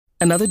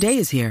Another day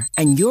is here,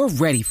 and you're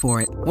ready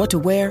for it. What to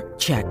wear?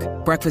 Check.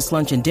 Breakfast,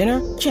 lunch, and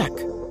dinner? Check.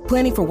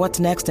 Planning for what's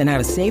next and how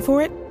to save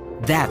for it?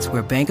 That's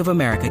where Bank of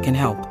America can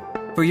help.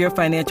 For your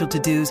financial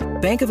to-dos,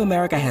 Bank of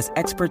America has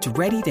experts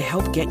ready to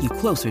help get you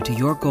closer to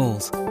your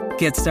goals.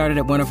 Get started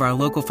at one of our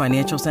local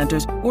financial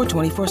centers or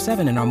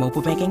 24/7 in our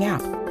mobile banking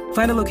app.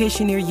 Find a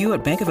location near you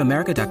at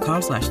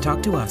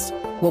bankofamerica.com/talktous.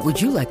 What would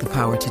you like the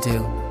power to do?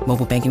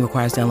 Mobile banking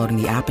requires downloading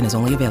the app and is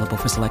only available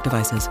for select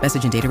devices.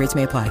 Message and data rates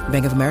may apply.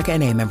 Bank of America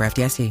N.A., member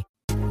FDIC.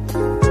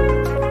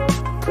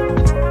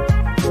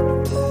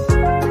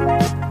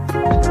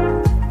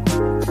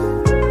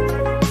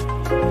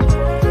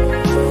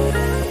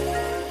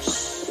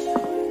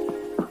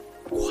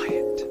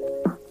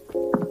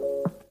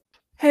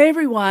 Hey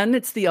everyone,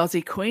 it's the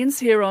Aussie Queens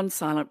here on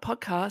Silent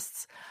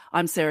Podcasts.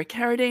 I'm Sarah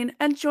Carradine,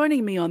 and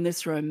joining me on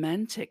this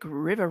romantic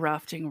river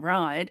rafting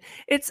ride,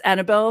 it's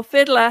Annabelle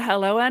Fiddler.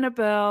 Hello,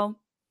 Annabelle.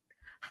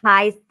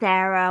 Hi,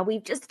 Sarah.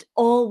 We've just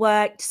all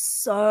worked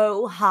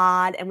so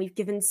hard and we've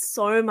given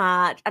so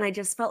much, and I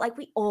just felt like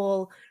we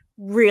all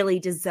really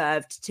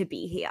deserved to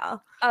be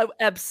here. Oh,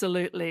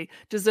 absolutely.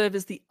 Deserve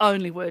is the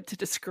only word to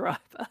describe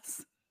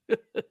us.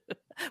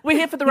 We're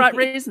here for the right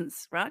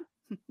reasons, right?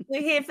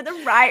 We're here for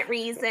the right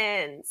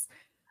reasons.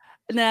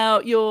 Now,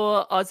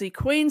 your Aussie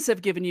Queens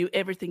have given you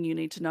everything you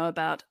need to know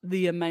about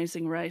The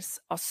Amazing Race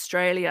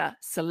Australia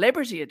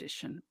Celebrity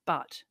Edition,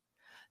 but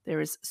there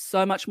is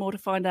so much more to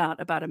find out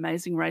about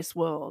Amazing Race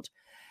World.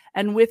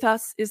 And with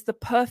us is the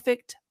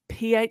perfect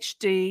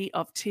PhD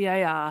of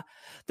TAR,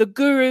 the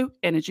guru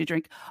energy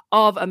drink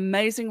of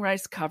Amazing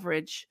Race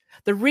coverage,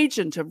 the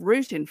regent of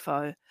route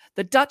info,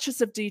 the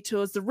Duchess of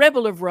detours, the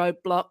rebel of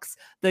roadblocks,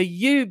 the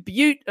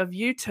U-Beaut of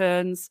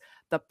U-turns,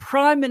 the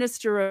Prime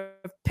Minister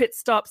of pit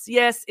stops.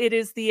 Yes, it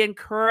is the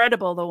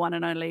incredible, the one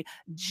and only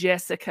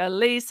Jessica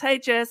Liese. Hey,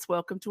 Jess,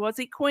 welcome to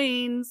Aussie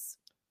Queens.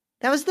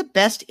 That was the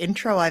best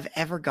intro I've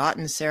ever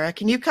gotten, Sarah.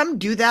 Can you come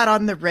do that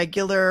on the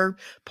regular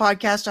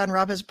podcast, on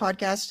Rob's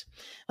podcast?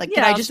 Like,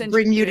 can I just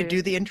bring you to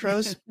do the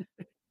intros?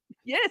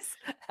 Yes,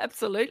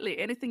 absolutely.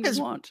 Anything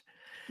you want.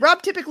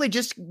 Rob typically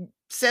just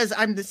says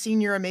I'm the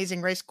senior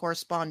Amazing Race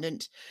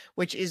correspondent,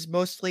 which is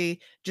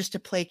mostly just to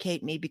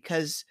placate me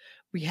because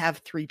we have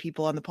 3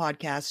 people on the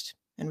podcast,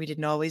 and we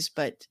didn't always,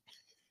 but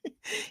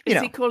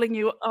Is he calling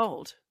you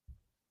old?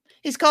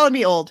 He's calling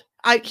me old.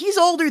 He's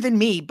older than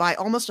me by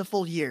almost a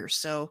full year,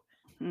 so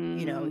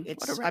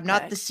I'm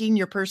not the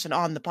senior person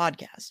on the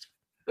podcast.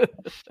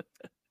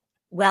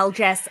 Well,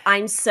 Jess,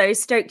 I'm so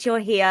stoked you're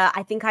here.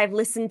 I think I've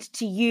listened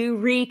to you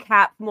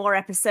recap more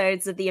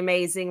episodes of The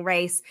Amazing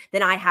Race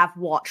than I have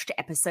watched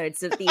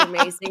episodes of The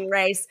Amazing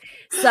Race.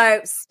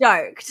 So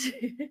stoked.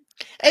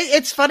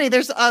 It's funny.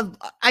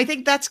 I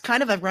think that's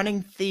kind of a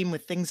running theme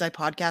with things I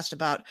podcast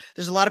about.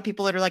 There's a lot of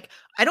people that are like,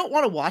 I don't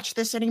want to watch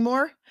this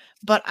anymore,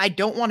 but I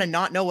don't want to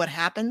not know what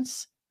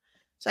happens.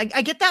 So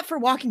I get that for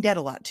Walking Dead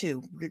a lot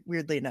too,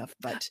 weirdly enough.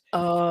 But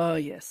oh,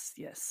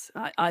 yes.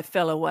 I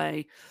fell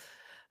away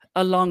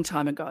a long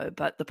time ago,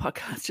 but the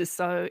podcast is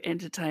so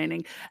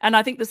entertaining. And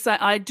I think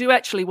I do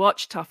actually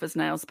watch Tough as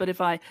Nails, but if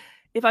I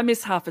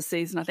miss half a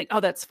season, I think, oh,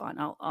 that's fine.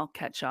 I'll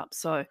catch up.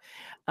 So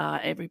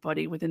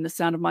everybody within the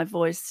sound of my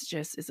voice,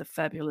 Jess is a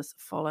fabulous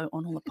follow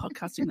on all the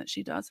podcasting that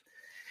she does.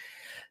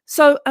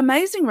 So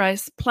Amazing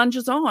Race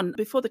plunges on.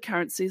 Before the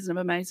current season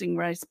of Amazing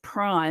Race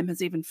Prime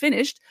has even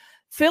finished,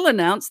 Phil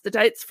announced the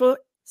dates for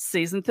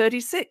season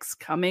 36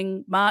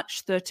 coming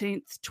March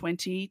 13th,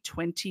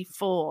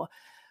 2024.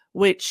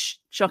 Which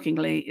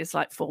shockingly is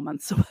like 4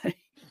 months away.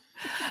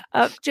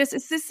 Jess,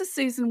 is this the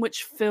season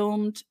which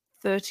filmed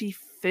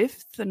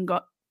 35th and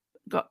got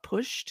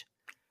pushed?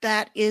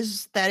 That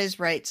is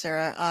right,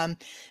 Sarah.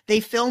 They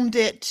filmed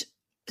it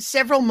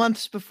several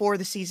months before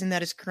the season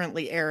that is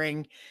currently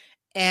airing.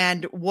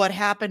 And what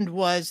happened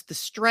was the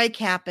strike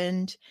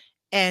happened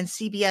and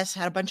CBS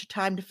had a bunch of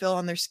time to fill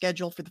on their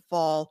schedule for the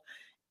fall.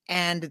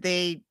 And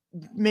they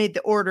made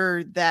the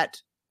order that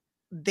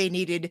they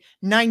needed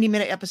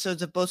 90-minute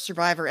episodes of both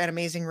Survivor and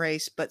Amazing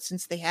Race. But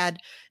since they had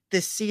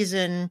this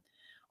season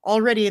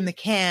already in the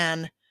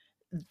can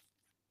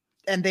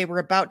and they were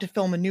about to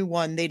film a new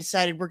one, they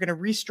decided we're going to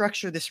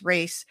restructure this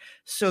race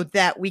so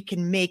that we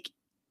can make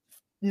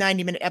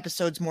 90-minute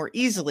episodes more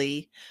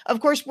easily. Of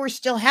course, we're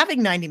still having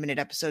 90-minute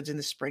episodes in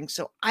the spring,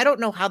 so I don't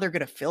know how they're going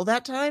to fill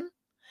that time.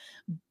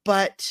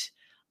 But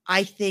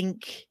I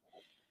think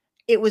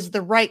it was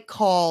the right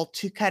call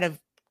to kind of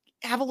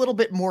have a little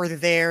bit more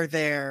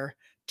there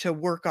to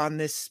work on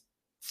this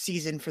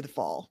season for the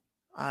fall.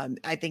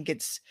 I think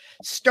it's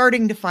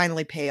starting to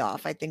finally pay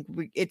off. I think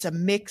it's a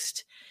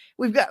mixed.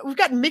 We've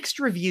got mixed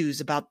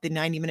reviews about the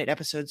 90-minute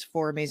episodes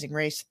for Amazing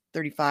Race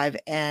 35,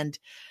 and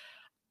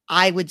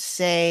I would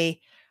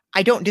say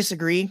I don't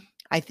disagree.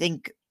 I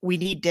think we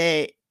need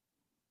to.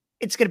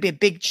 It's going to be a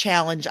big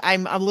challenge.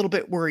 I'm a little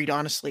bit worried,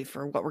 honestly,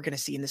 for what we're going to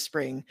see in the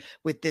spring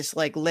with this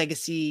like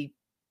legacy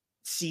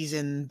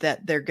season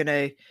that they're going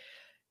to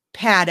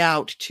pad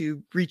out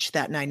to reach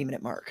that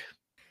 90-minute mark.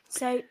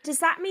 So does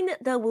that mean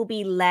that there will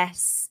be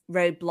less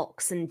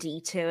roadblocks and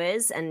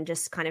detours and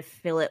just kind of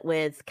fill it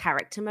with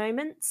character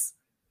moments?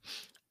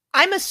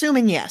 I'm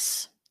assuming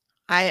yes.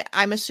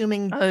 I'm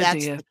assuming Oh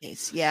that's dear. the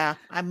case. Yeah,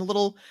 I'm a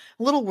little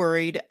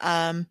worried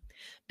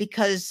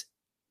because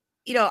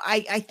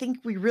I think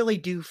we really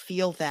do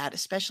feel that,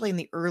 especially in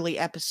the early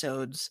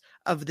episodes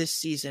of this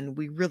season.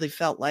 We really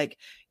felt like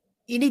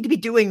you need to be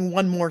doing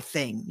one more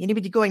thing. You need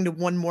to be going to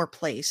one more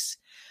place.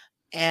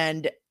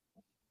 And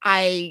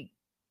I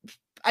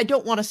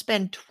don't want to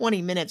spend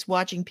 20 minutes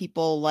watching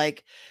people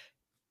like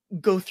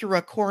go through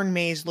a corn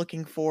maze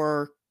looking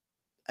for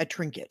a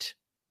trinket.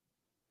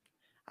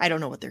 I don't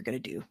know what they're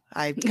going to do.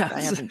 I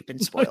haven't been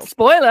spoiled.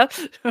 Spoiler.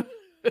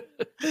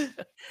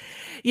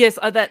 Yes,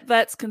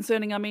 that's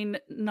concerning. I mean,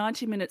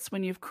 90 minutes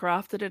when you've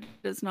crafted it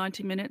as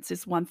 90 minutes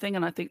is one thing.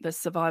 And I think the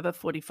Survivor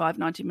 45,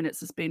 90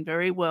 minutes has been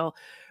very well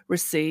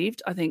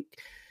received. I think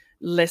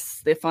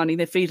they're finding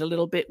their feet a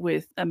little bit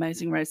with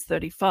Amazing Race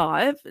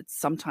 35.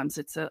 Sometimes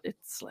it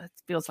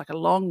feels like a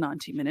long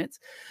 90 minutes,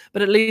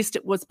 but at least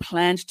it was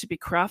planned to be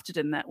crafted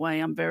in that way.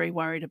 I'm very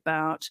worried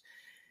about,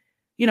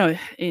 in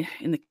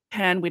the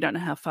can, we don't know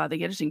how far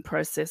the editing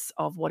process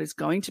of what is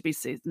going to be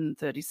season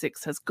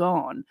 36 has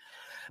gone.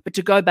 But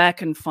to go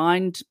back and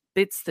find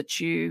bits that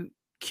you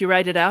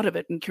curated out of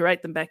it and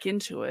curate them back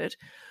into it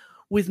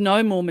with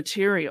no more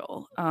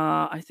material,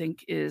 I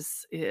think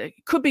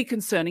could be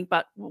concerning,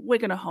 but we're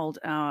going to hold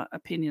our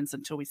opinions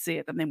until we see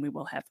it, and then we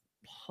will have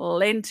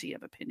plenty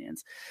of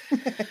opinions.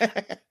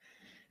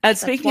 And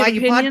speaking of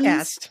opinions, you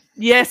podcast.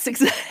 Yes,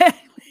 exactly.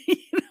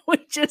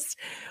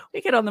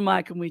 We get on the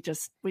mic and we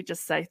just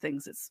say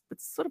things. It's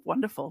sort of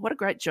wonderful. What a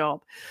great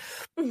job.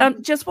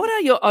 Just what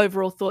are your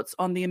overall thoughts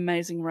on the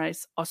Amazing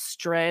Race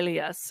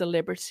Australia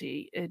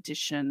Celebrity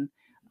Edition?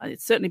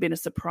 It's certainly been a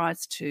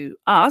surprise to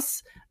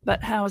us,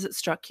 but how has it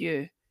struck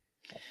you?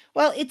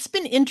 Well, it's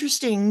been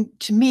interesting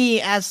to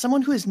me as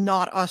someone who is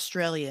not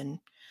Australian,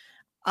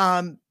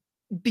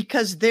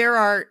 because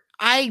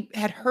I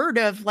had heard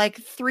of like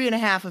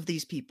 3.5 of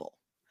these people.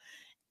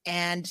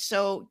 And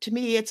so to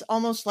me, it's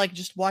almost like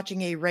just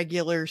watching a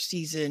regular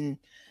season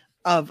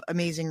of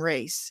Amazing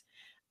Race.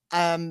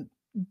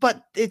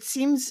 But it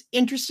seems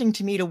interesting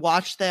to me to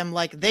watch them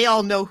like they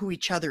all know who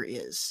each other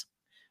is,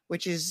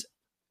 which is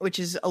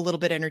a little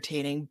bit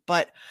entertaining.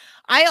 But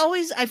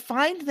I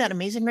find that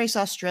Amazing Race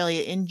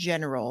Australia in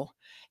general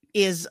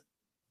is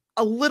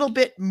a little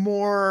bit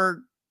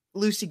more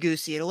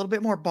loosey-goosey and a little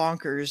bit more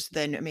bonkers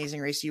than Amazing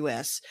Race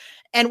US.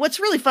 And what's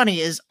really funny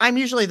is I'm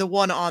usually the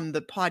one on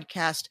the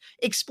podcast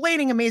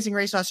explaining Amazing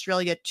Race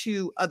Australia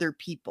to other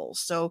people.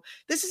 So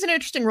this is an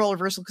interesting role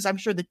reversal because I'm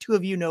sure the two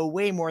of you know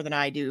way more than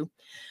I do.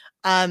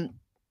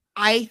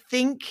 I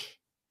think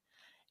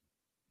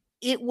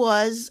it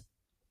was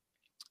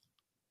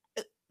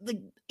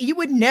you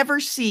would never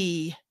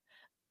see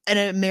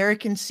an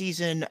American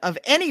season of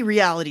any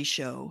reality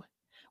show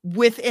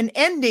with an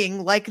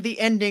ending like the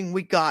ending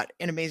we got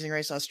in Amazing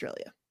Race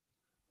Australia.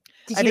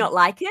 Did you not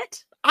like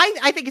it?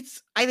 I think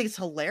it's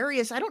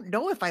hilarious. I don't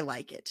know if I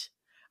like it.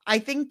 I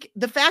think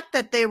the fact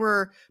that they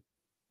were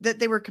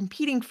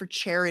competing for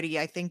charity,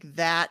 I think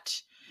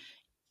that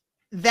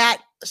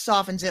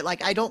softens it.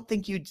 Like I don't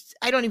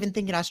even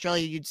think in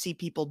Australia you'd see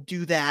people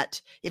do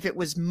that if it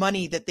was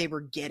money that they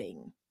were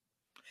getting.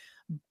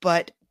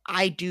 But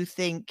I do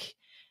think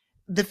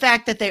the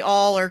fact that they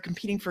all are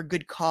competing for a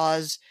good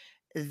cause,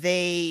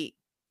 they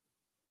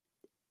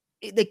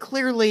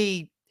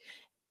clearly,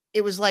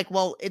 it was like,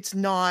 well, it's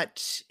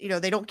not,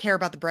 they don't care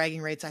about the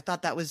bragging rates. I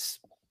thought that was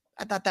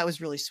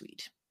really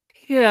sweet.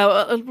 Yeah,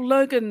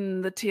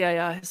 Logan, the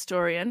TAR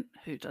historian,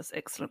 who does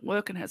excellent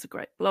work and has a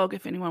great blog,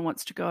 if anyone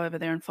wants to go over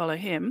there and follow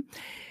him,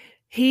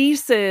 he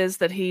says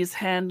that he's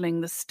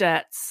handling the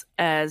stats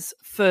as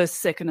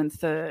first, second, and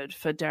third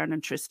for Darren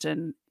and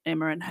Tristan,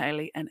 Emma and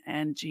Hayley, and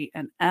Angie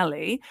and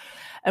Ali.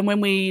 And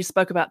when we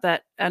spoke about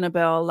that,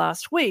 Annabelle,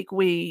 last week,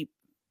 we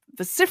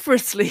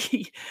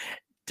vociferously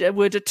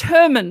were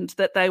determined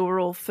that they were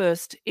all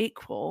first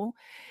equal.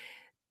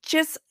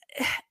 Just,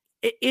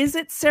 is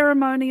it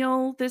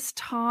ceremonial, this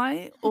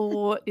tie,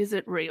 or is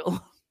it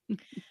real?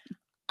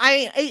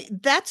 I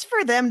that's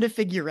for them to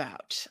figure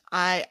out.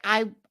 I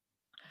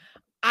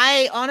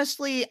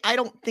honestly, I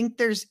don't think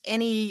there's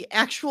any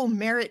actual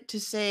merit to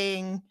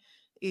saying,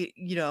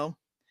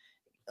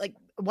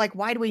 like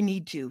why do we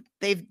need to?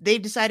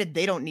 They've decided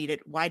they don't need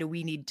it. Why do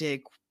we need to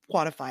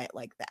quantify it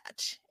like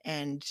that?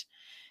 And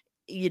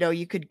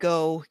you could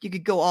go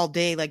all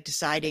day like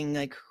deciding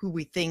like who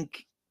we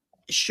think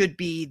should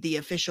be the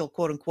official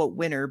quote unquote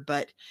winner,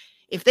 but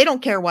if they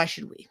don't care, why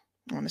should we,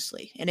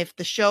 honestly? And if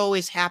the show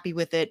is happy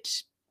with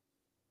it,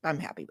 I'm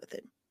happy with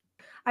it.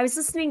 I was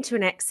listening to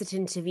an exit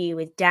interview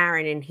with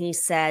Darren, and he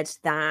said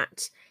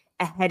that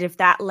ahead of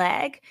that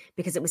leg,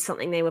 because it was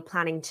something they were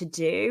planning to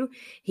do,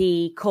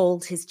 he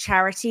called his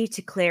charity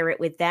to clear it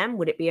with them.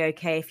 Would it be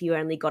okay if you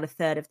only got a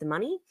third of the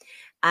money?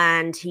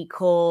 And he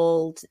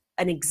called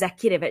an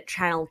executive at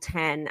Channel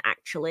 10,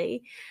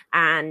 actually,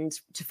 and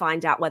to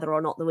find out whether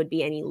or not there would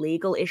be any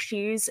legal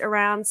issues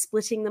around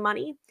splitting the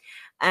money.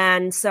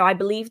 And so I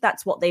believe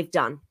that's what they've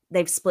done.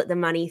 They've split the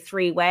money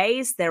 3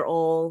 ways. They're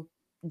all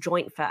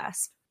joint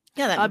first.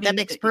 Yeah, that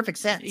makes perfect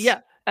sense. Yeah.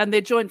 And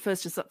they're joint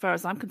first as far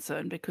as I'm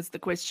concerned, because the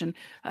question,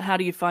 how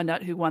do you find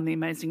out who won the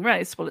Amazing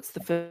Race? Well, it's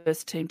the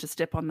first team to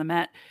step on the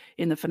mat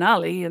in the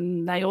finale,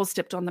 and they all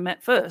stepped on the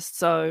mat first.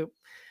 So,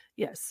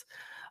 yes,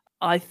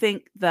 I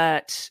think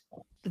that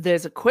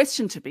there's a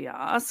question to be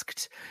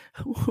asked,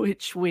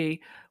 which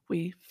we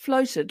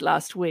floated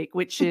last week,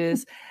 which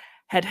is,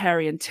 had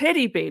Harry and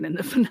Teddy been in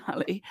the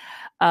finale,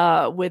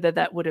 whether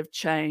that would have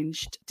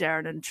changed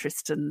Darren and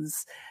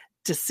Tristan's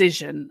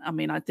decision. I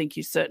mean, I think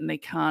you certainly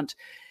can't.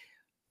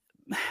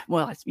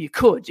 Well, you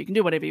can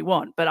do whatever you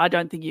want, but I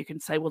don't think you can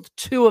say, well, the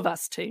two of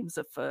us teams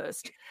are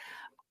first.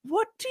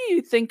 What do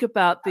you think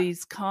about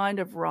these kind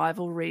of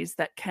rivalries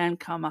that can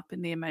come up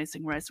in the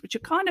Amazing Race, which are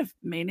kind of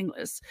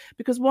meaningless?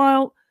 Because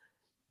while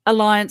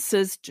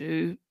alliances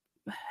do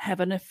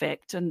have an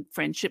effect and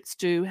friendships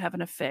do have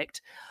an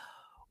effect,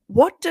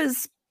 what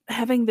does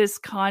having this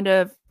kind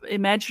of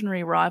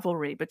imaginary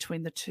rivalry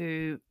between the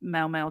two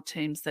male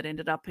teams that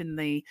ended up in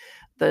the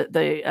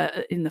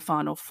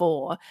final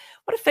four,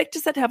 what effect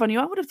does that have on you?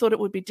 I would have thought it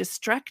would be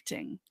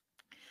distracting.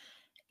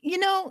 You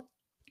know,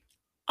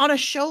 on a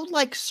show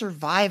like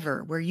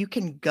Survivor, where you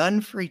can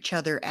gun for each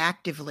other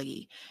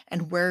actively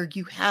and where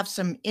you have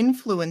some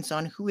influence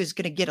on who is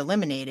going to get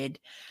eliminated,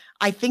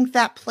 I think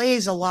that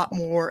plays a lot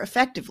more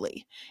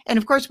effectively. And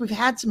of course, we've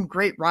had some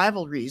great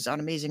rivalries on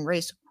Amazing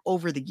Race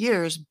over the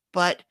years,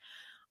 but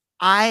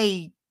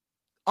I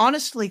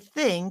honestly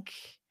think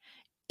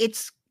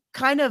it's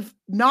kind of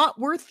not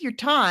worth your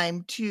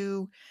time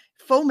to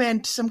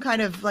foment some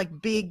kind of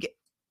like big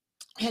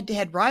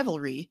head-to-head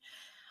rivalry.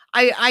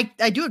 I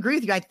do agree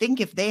with you. I think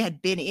if they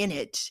had been in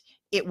it,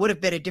 it would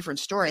have been a different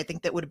story. I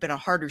think that would have been a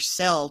harder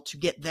sell to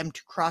get them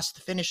to cross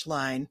the finish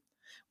line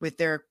with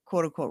their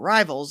quote unquote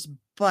rivals.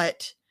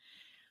 But,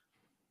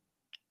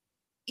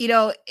 you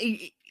know,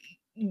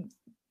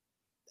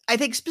 I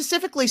think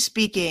specifically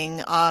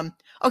speaking,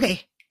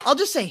 okay, I'll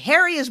just say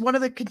Harry is one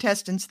of the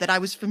contestants that I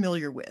was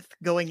familiar with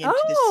going into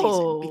this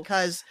season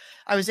because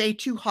I was a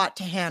too hot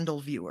to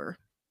handle viewer.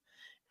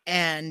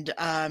 And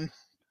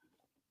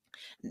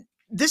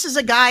this is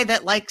a guy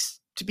that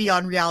likes to be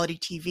on reality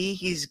TV.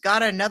 He's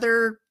got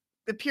another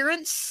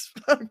appearance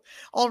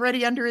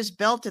already under his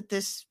belt at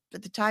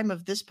the time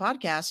of this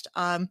podcast.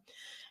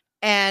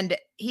 And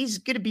he's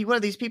going to be one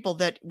of these people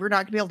that we're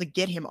not going to be able to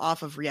get him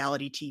off of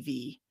reality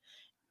TV.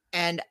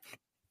 And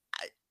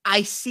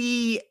I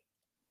see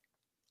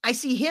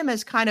him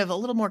as kind of a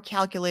little more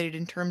calculated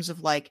in terms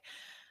of like,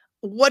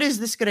 what is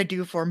this going to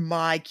do for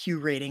my Q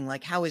rating?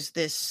 Like, how is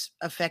this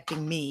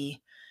affecting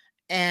me?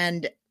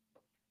 And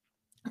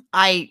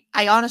I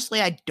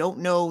honestly, I don't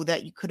know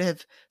that you could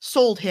have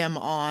sold him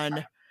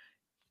on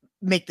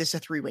make this a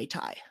three-way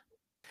tie.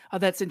 Oh,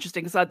 that's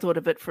interesting, because I thought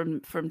of it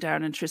from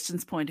Darren and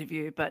Tristan's point of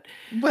view, but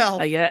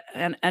well, yeah,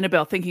 and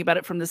Annabelle, thinking about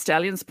it from the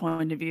Stallions'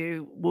 point of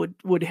view,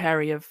 would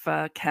Harry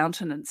have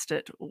countenanced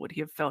it, or would he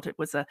have felt it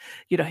was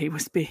he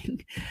was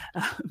being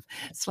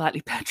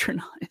slightly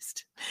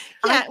patronised?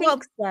 Yeah, I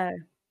think so.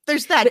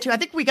 There's that too. I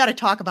think we got to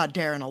talk about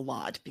Darren a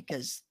lot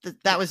because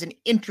that was an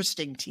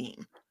interesting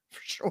team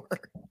for sure.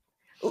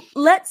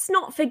 Let's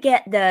not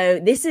forget, though,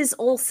 this is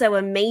also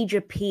a major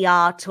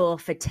PR tour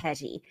for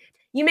Teddy.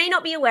 You may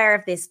not be aware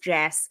of this,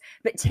 Jess,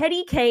 but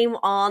Teddy came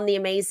on the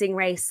Amazing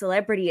Race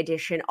Celebrity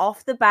Edition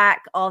off the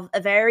back of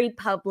a very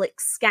public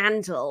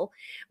scandal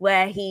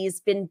where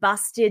he's been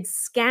busted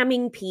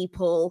scamming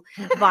people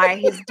via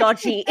his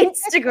dodgy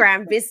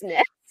Instagram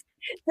business.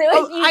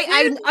 So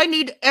I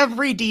need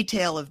every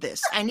detail of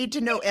this. I need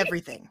to know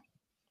everything.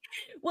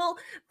 Well,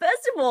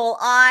 first of all,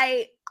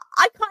 I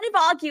kind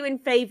of argue in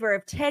favor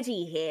of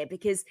Teddy here,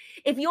 because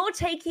if you're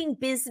taking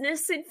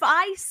business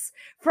advice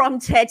from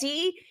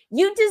Teddy,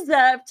 you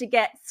deserve to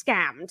get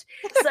scammed.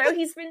 So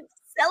he's been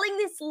selling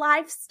this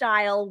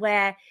lifestyle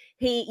where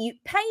you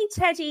pay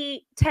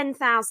Teddy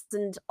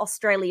 10,000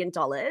 Australian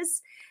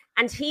dollars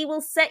and he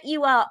will set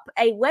you up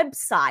a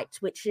website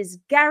which is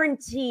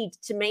guaranteed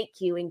to make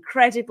you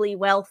incredibly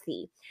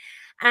wealthy.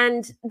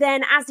 And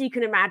then, as you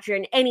can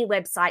imagine, any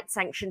website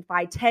sanctioned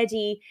by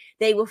Teddy,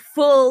 they were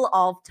full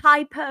of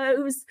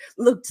typos,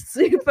 looked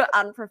super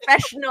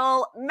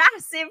unprofessional,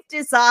 massive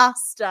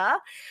disaster.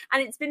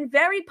 And it's been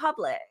very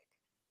public.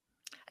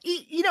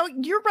 You know,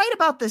 you're right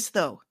about this,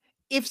 though.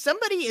 If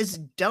somebody is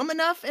dumb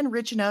enough and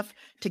rich enough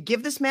to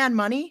give this man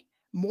money,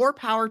 more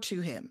power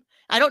to him.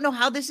 I don't know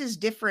how this is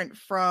different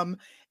from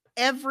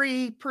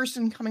every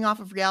person coming off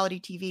of reality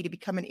TV to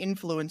become an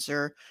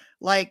influencer.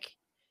 Like,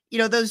 you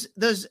know, those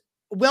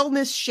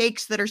wellness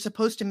shakes that are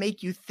supposed to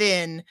make you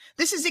thin.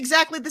 This is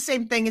exactly the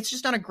same thing. It's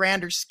just on a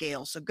grander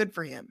scale. So good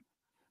for him.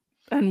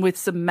 And with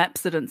some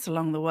mapsidents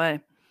along the way.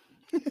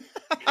 Taking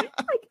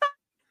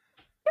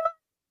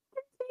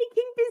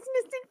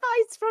business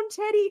advice from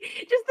Teddy.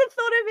 Just the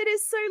thought of it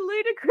is so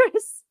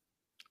ludicrous.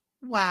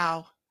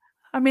 Wow.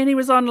 I mean, he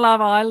was on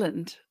Love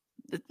Island.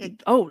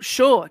 Oh,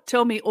 sure.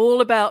 Tell me all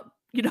about,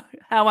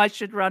 how I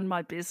should run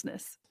my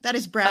business. That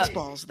is brass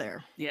balls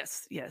there.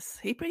 Yes.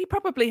 He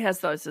probably has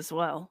those as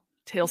well.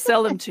 He'll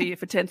sell them to you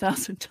for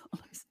 $10,000.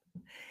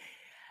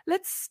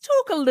 Let's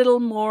talk a little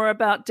more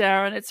about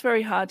Darren. It's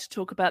very hard to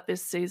talk about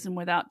this season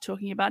without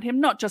talking about him,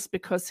 not just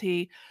because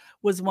he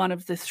was one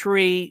of the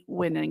 3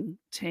 winning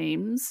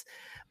teams,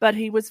 but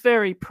he was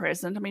very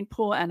present. I mean,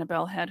 poor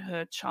Annabelle had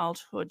her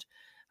childhood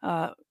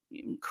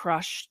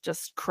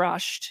just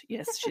crushed.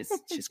 Yes,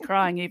 she's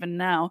crying even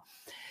now.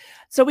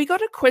 So we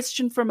got a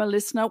question from a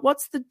listener.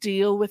 What's the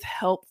deal with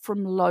help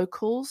from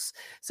locals?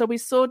 So we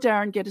saw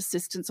Darren get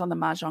assistance on the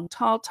mahjong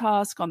tile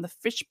task, on the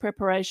fish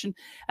preparation,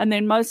 and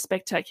then most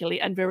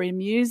spectacularly and very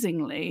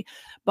amusingly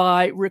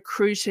by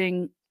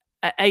recruiting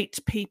 8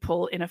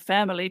 people in a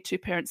family, 2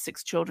 parents,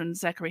 6 children,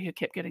 Zachary, who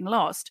kept getting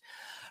lost,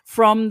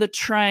 from the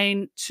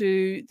train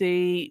to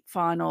the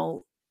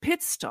final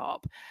pit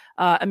stop.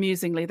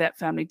 Amusingly, that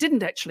family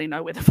didn't actually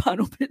know where the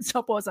final pit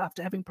stop was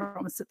after having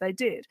promised that they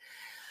did.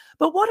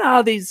 But what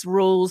are these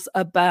rules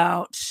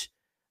about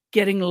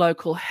getting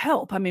local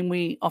help? I mean,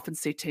 we often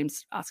see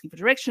teams asking for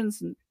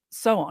directions and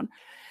so on.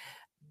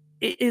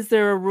 Is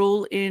there a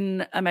rule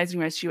in Amazing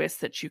Race US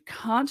that you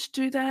can't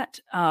do that?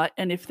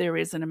 And if there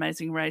is an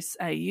Amazing Race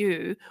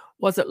AU,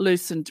 was it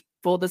loosened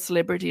for the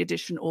celebrity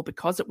edition or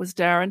because it was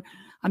Darren?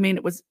 I mean,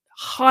 it was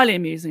highly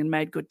amusing and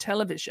made good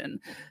television.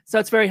 So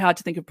it's very hard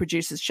to think of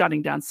producers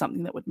shutting down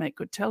something that would make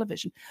good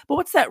television. But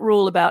what's that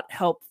rule about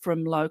help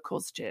from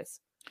locals, Jess?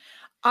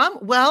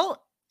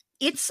 Well,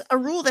 it's a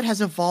rule that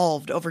has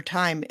evolved over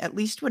time, at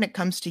least when it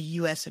comes to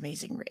US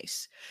Amazing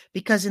Race,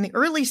 because in the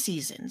early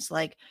seasons,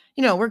 like,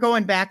 we're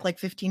going back like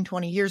 15,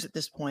 20 years at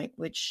this point,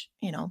 which,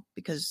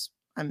 because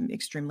I'm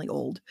extremely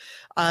old.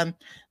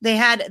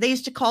 They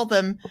used to call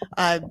them,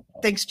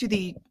 thanks to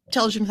the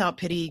Television Without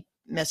Pity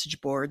message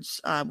boards,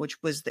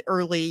 which was the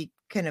early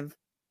kind of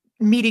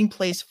meeting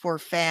place for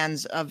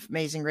fans of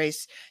Amazing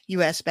Race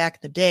US back in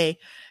the day.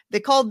 They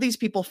called these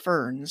people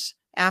ferns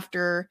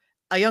after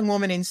a young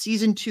woman in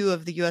season 2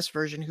 of the US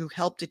version who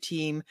helped a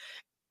team.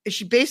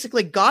 She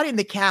basically got in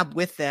the cab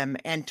with them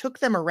and took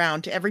them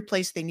around to every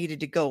place they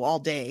needed to go all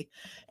day.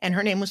 And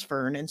her name was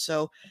Fern. And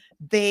so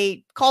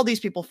they called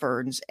these people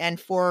ferns. And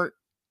for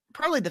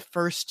probably the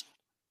first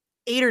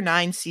 8 or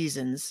 9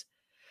 seasons,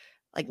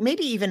 like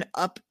maybe even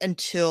up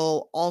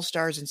until All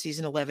Stars in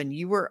season 11,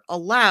 you were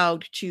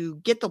allowed to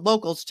get the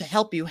locals to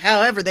help you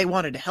however they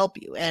wanted to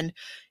help you. And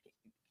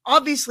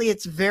obviously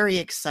it's very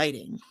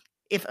exciting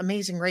if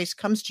Amazing Race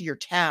comes to your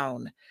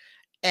town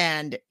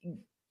and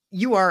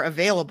you are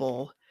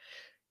available.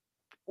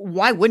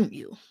 Why wouldn't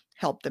you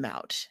help them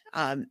out?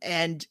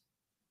 And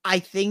I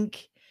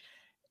think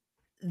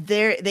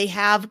they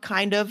have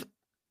kind of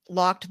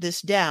locked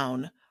this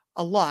down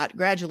a lot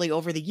gradually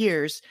over the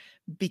years,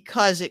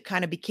 because it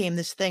kind of became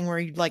this thing where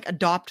you'd like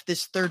adopt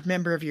this third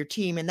member of your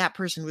team, and that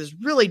person was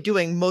really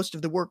doing most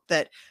of the work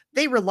that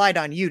they relied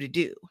on you to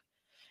do.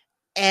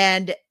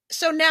 And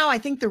so now I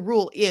think the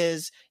rule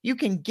is you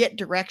can get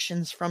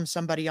directions from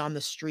somebody on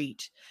the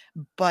street,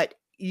 but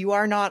you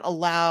are not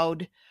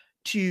allowed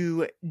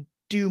to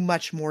do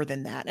much more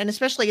than that. And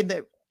especially in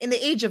the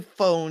age of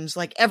phones,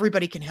 like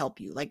everybody can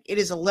help you. Like it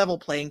is a level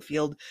playing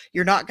field.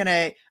 You're not going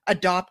to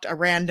adopt a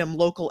random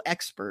local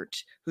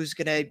expert who's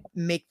going to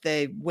make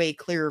the way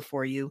clearer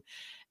for you.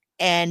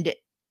 And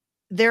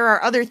there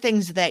are other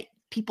things that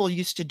people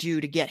used to do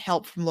to get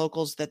help from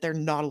locals that they're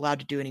not allowed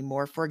to do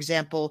anymore. For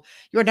example,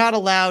 you're not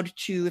allowed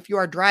to, if you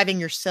are driving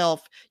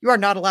yourself, you are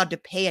not allowed to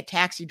pay a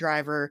taxi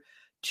driver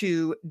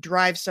to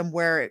drive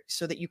somewhere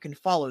so that you can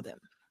follow them,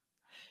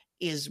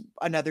 is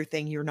another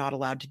thing you're not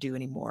allowed to do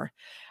anymore.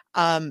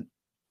 And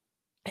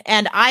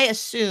I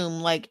assume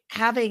like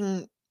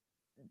I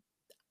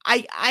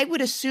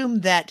would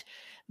assume that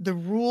the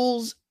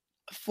rules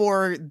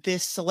for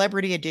this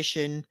celebrity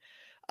edition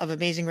of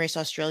Amazing Race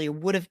Australia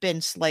would have been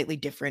slightly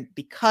different,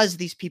 because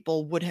these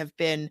people would have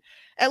been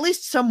at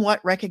least somewhat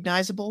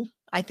recognizable.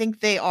 I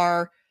think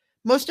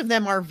most of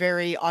them are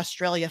very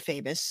Australia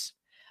famous.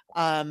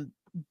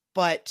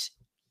 But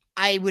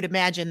I would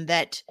imagine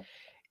that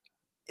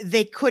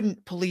they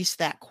couldn't police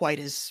that quite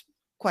as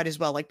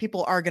well. Like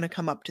people are going to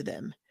come up to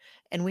them,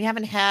 and we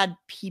haven't had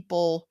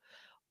people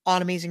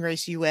on Amazing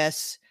Race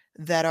US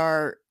that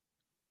are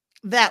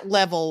that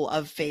level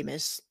of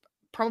famous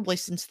probably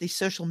since the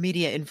social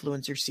media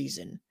influencer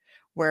season,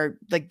 where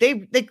like they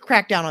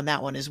cracked down on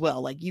that one as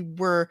well. Like you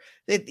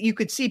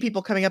could see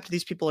people coming up to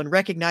these people and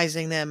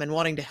recognizing them and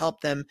wanting to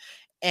help them,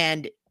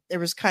 and there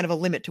was kind of a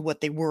limit to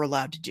what they were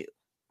allowed to do.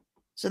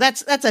 So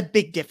that's a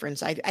big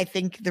difference. I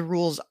think the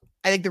rules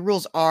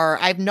are,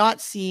 I've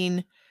not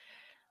seen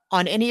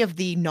on any of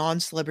the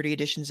non-celebrity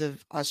editions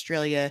of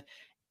Australia,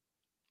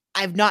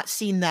 I've not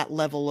seen that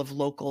level of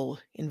local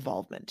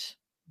involvement.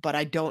 But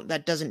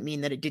that doesn't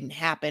mean that it didn't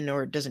happen,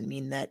 or it doesn't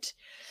mean that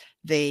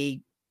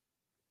they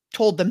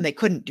told them they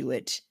couldn't do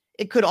it.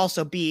 It could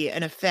also be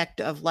an effect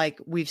of like,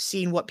 we've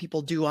seen what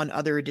people do on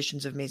other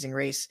editions of Amazing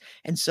Race,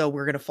 and so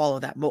we're going to follow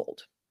that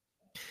mold.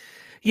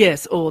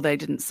 Yes, or they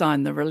didn't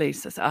sign the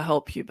release. I'll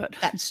help you, but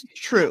that's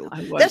true.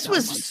 I won't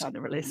sign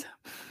the release.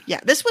 Yeah,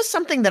 this was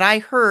something that I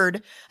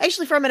heard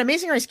actually from an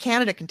Amazing Race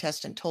Canada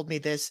contestant told me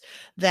this,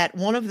 that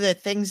one of the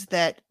things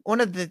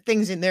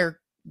in their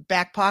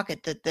back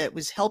pocket that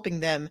was helping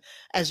them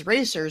as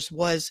racers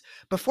was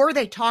before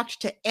they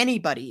talked to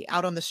anybody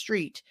out on the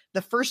street,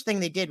 the first thing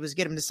they did was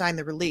get them to sign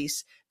the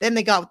release. Then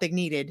they got what they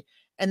needed.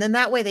 And then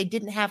that way they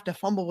didn't have to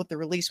fumble with the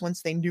release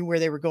once they knew where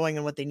they were going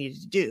and what they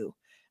needed to do.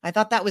 I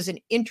thought that was an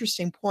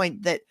interesting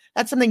point,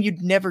 that's something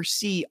you'd never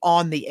see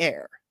on the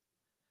air.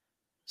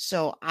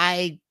 So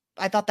I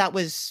thought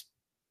that's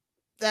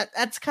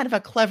kind of a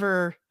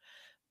clever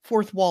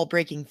fourth wall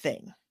breaking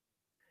thing.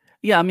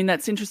 Yeah, I mean,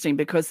 that's interesting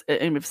because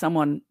if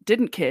someone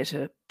didn't care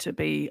to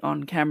be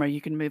on camera, you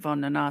can move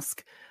on and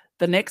ask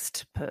the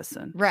next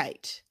person.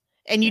 Right.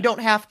 And you don't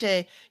have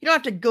to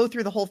go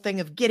through the whole thing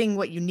of getting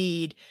what you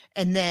need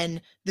and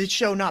then the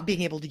show not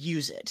being able to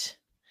use it.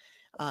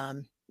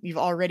 You've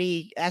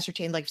already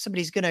ascertained, like, if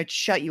somebody's going to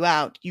shut you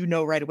out,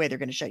 right away they're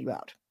going to shut you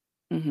out.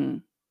 Mm-hmm.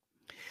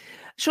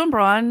 Sean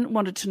Bryan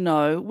wanted to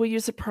know, were you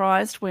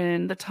surprised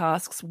when the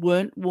tasks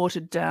weren't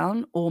watered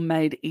down or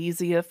made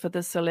easier for the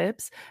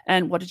celebs?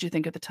 And what did you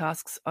think of the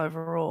tasks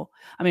overall?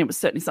 I mean, it was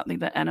certainly something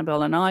that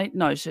Annabelle and I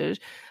noted.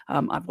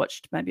 I've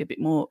watched maybe a bit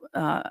more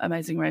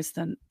Amazing Race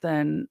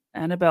than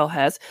Annabelle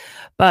has.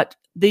 But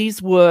these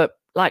were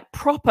like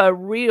proper,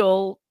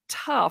 real,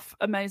 tough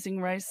Amazing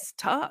Race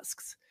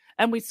tasks.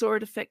 And we saw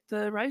it affect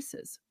the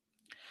races.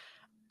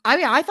 I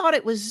mean, I thought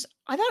it was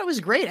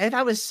great. I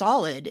thought it was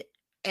solid.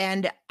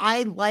 And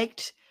I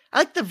liked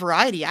the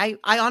variety. I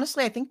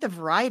honestly, I think the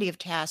variety of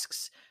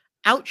tasks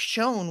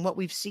outshone what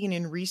we've seen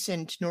in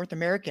recent North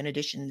American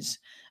editions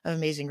of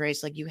Amazing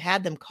Race. Like, you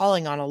had them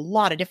calling on a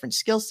lot of different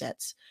skill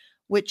sets,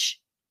 which,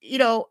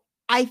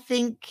 I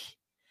think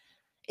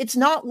it's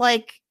not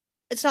like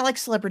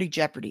Celebrity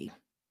Jeopardy,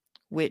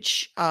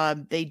 which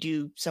they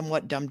do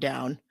somewhat dumb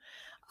down.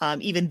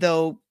 Even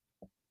though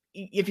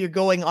if you're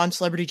going on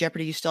Celebrity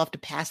Jeopardy, you still have to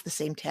pass the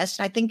same test.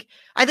 And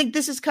I think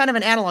this is kind of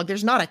an analog.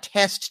 There's not a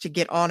test to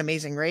get on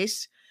Amazing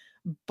Race,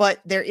 but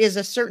there is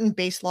a certain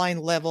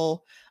baseline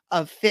level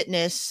of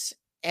fitness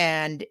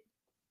and,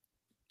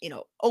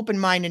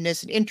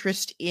 open-mindedness and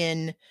interest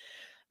in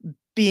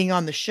being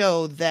on the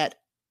show that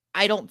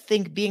I don't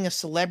think being a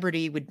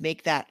celebrity would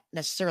make that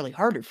necessarily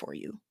harder for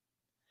you.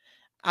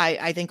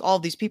 I think all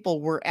of these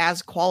people were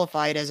as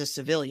qualified as a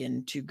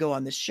civilian to go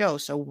on this show.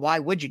 So why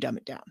would you dumb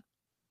it down?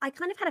 I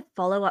kind of had a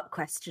follow-up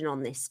question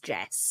on this,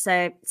 Jess.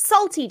 So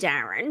Salty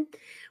Darren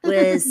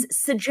was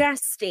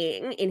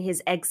suggesting in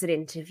his exit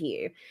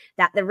interview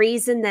that the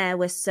reason there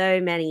were so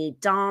many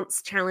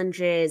dance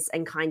challenges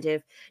and kind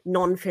of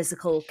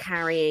non-physical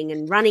carrying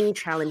and running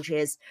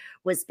challenges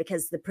was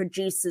because the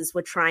producers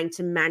were trying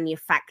to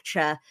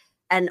manufacture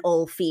an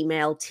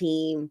all-female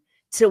team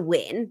to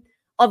win.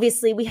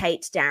 Obviously, we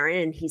hate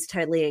Darren and he's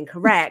totally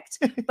incorrect,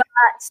 but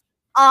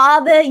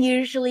are there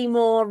usually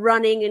more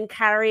running and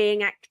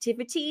carrying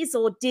activities,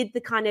 or did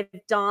the kind of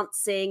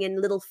dancing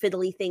and little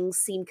fiddly things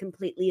seem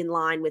completely in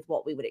line with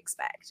what we would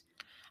expect?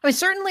 I mean,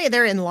 certainly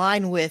they're in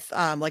line with,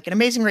 like in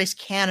Amazing Race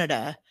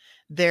Canada,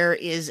 there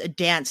is a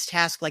dance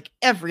task like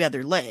every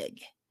other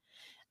leg.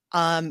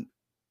 And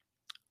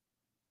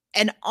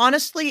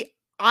honestly,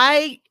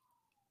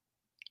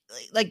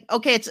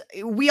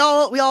 we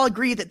all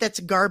agree that that's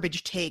a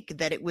garbage take,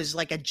 that it was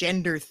like a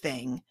gender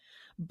thing.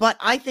 But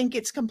I think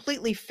it's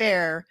completely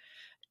fair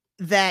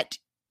that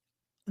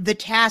the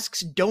tasks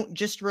don't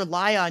just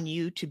rely on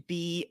you to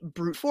be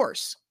brute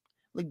force.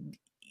 Like,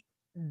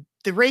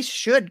 the race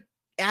should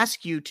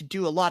ask you to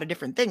do a lot of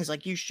different things.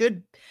 Like, you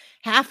should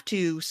have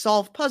to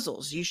solve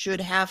puzzles. You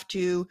should have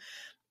to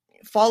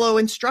follow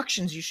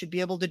instructions. You should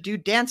be able to do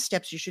dance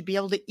steps. You should be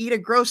able to eat a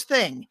gross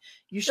thing.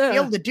 You should be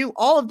able to do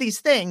all of these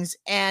things.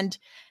 And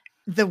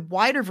the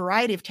wider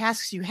variety of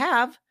tasks you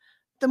have,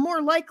 the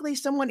more likely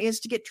someone is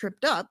to get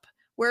tripped up.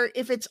 Where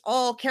if it's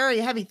all carry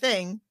a heavy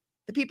thing,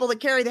 the people that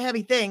carry the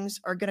heavy things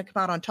are going to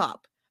come out on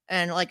top.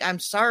 And like, I'm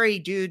sorry,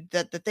 dude,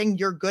 that the thing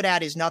you're good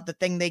at is not the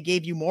thing they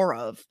gave you more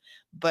of.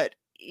 But,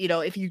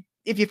 if you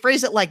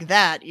phrase it like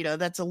that,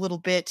 that's a little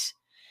bit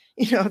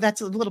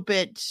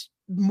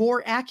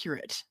more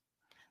accurate.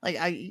 Like,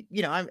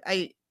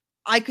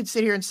 I could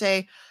sit here and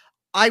say,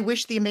 I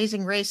wish the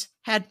Amazing Race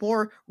had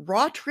more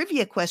raw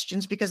trivia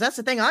questions because that's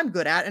the thing I'm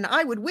good at. And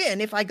I would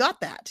win if I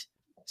got that.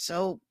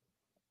 So,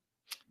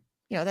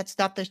 that's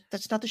not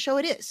the show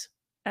it is.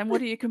 And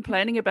what are you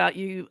complaining about?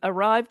 You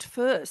arrived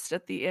first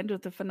at the end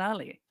of the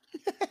finale.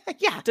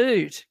 Yeah.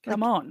 Dude,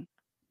 come on.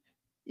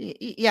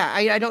 Yeah,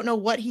 I don't know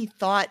what he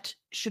thought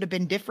should have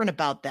been different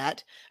about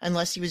that,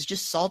 unless he was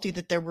just salty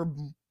that there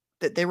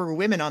were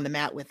women on the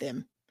mat with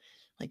him,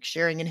 like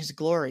sharing in his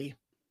glory.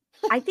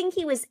 I think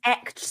he was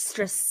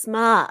extra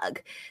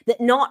smug that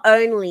not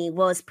only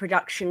was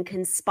production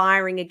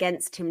conspiring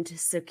against him to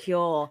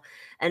secure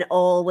an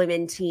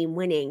all-women team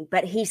winning,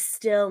 but he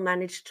still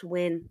managed to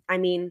win. I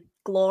mean,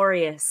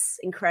 glorious,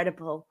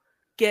 incredible.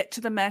 Get to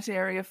the mat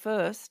area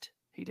first.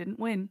 He didn't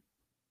win.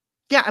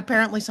 Yeah,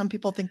 apparently some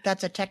people think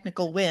that's a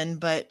technical win,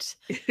 but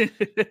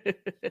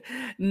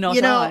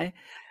not I.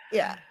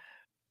 Yeah.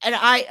 And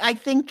I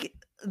think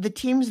the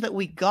teams that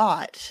we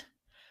got,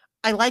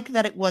 I like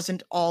that it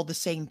wasn't all the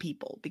same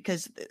people,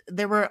 because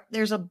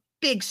there's a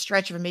big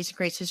stretch of Amazing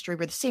Race history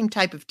where the same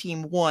type of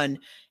team won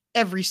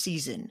every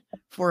season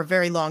for a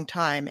very long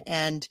time.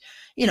 And,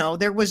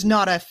 there was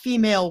not a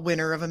female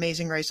winner of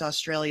Amazing Race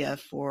Australia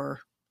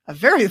for a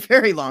very,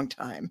 very long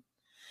time.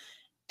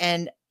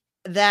 And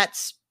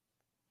that's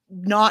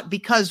not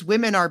because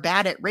women are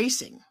bad at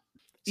racing.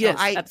 So yes,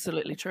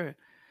 absolutely true.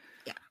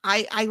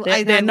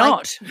 Yeah, they're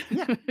not.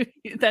 Yeah.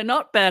 They're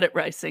not bad at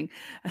racing,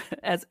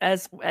 as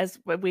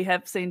we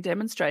have seen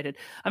demonstrated.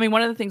 I mean,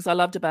 one of the things I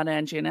loved about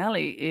Angie and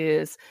Ali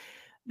is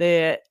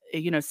they're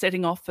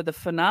setting off for the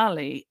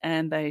finale,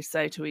 and they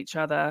say to each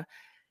other,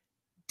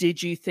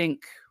 "Did you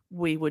think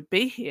we would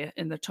be here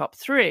in the top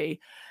 3?"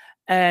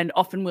 And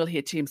often we'll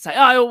hear teams say,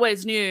 I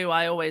always knew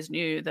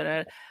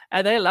that.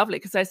 And they're lovely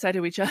because they say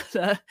to each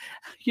other,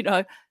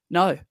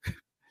 no.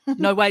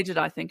 No way did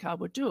I think I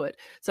would do it.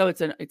 So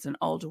it's an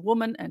older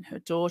woman and her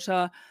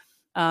daughter,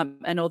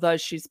 and although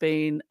she's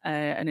been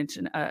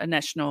a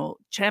national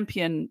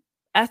champion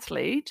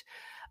athlete,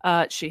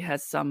 she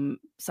has some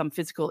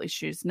physical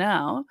issues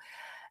now,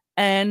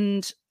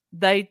 and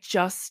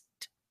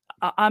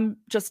I'm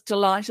just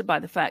delighted by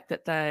the fact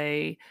that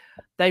they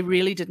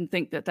really didn't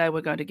think that they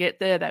were going to get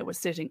there. They were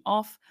setting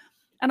off.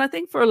 And I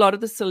think for a lot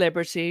of the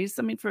celebrities,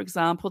 I mean, for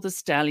example, the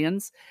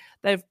Stallions,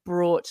 they've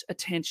brought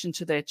attention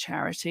to their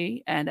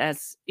charity. And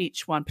as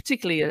each one,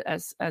 particularly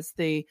as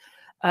the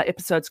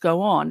episodes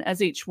go on,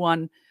 as each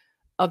one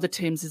of the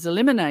teams is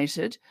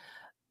eliminated,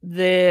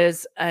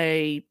 there's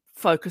a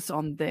focus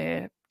on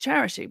their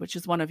charity, which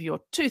is one of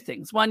your two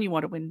things. One, you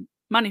want to win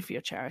money for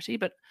your charity,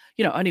 but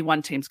only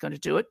one team's going to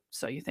do it,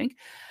 so you think.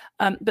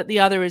 But the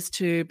other is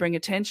to bring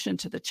attention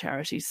to the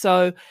charity.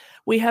 So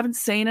we haven't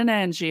seen an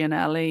Angie and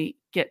Ali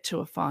get to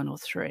a final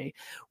 3.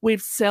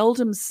 We've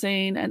seldom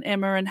seen an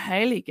Emma and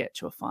Hayley get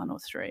to a final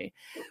 3.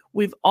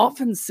 We've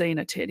often seen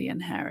a Teddy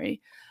and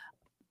Harry.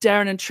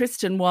 Darren and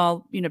Tristan,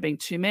 while being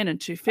 2 men and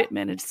 2 fit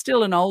men, it's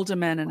still an older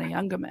man and a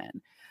younger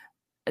man.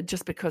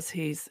 Just because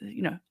he's,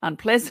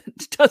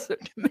 unpleasant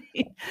doesn't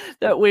mean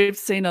that we've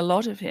seen a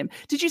lot of him.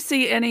 Did you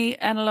see any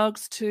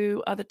analogues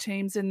to other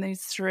teams in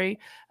these 3,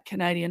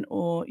 Canadian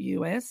or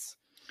US?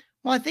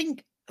 Well, I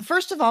think,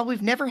 first of all,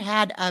 we've never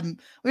had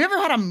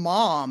a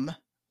mom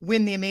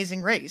win the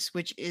Amazing Race,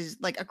 which is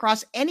like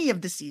across any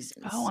of the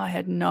seasons. Oh, I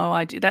had no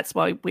idea. That's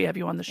why we have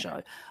you on the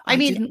show. I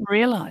didn't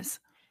realize.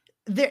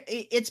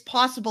 It's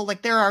possible,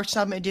 like there are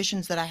some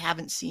editions that I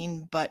haven't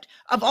seen, but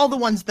of all the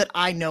ones that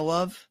I know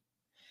of,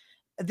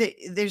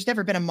 there's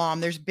never been a mom.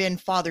 There's been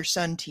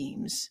father-son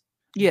teams.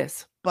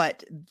 Yes.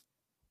 But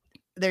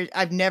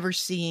I've never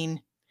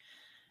seen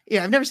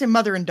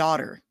mother and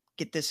daughter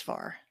get this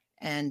far.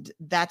 And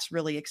that's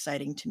really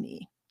exciting to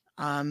me.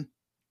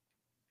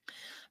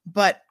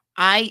 But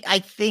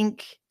I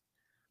think,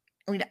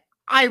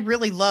 I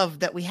really love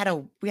that we had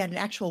an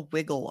actual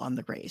wiggle on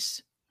the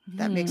race.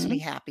 That makes me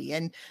happy.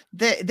 And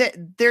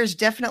there's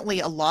definitely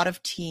a lot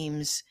of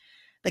teams,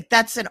 like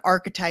that's an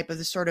archetype of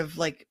the sort of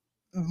like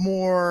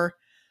more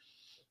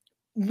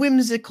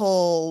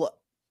whimsical,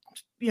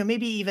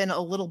 maybe even a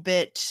little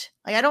bit,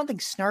 like, I don't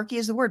think snarky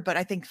is the word, but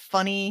I think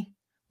funny,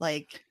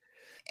 like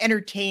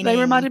entertaining. They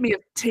reminded me of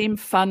Team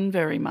Fun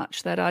very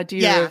much. That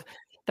idea of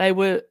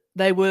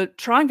they were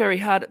trying very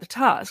hard at the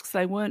tasks.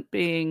 They weren't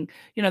being,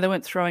 they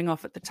weren't throwing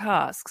off at the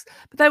tasks,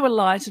 but they were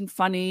light and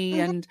funny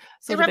and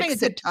they were having a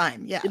good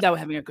time. Yeah, they were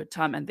having a good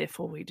time, and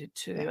therefore we did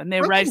too. Yeah. And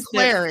their Broken race,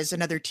 Claire is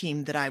another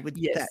team that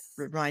that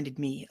reminded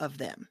me of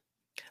them.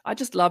 I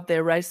just loved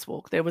their race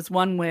walk. There was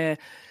one where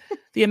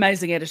the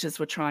amazing editors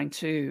were trying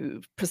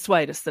to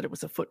persuade us that it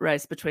was a foot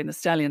race between the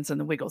Stallions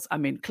and the Wiggles. I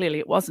mean, clearly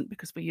it wasn't,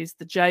 because we used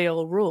the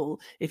JL rule.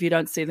 If you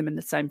don't see them in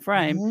the same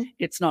frame,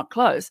 it's not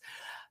close.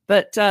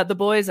 But the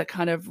boys are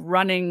kind of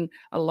running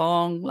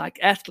along like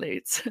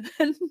athletes.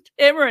 And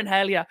Emma and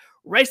Hayley are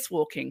race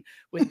walking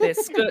with their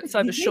skirts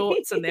over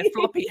shorts and their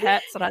floppy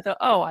hats. And I thought,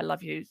 oh, I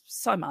love you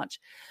so much.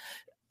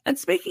 And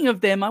speaking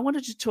of them, I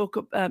wanted to talk,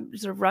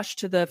 sort of rush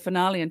to the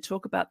finale and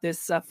talk about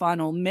this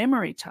final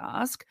memory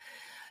task.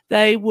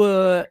 They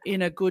were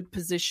in a good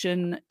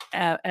position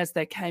as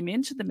they came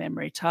into the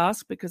memory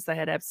task, because they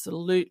had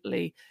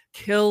absolutely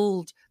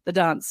killed the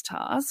dance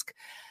task.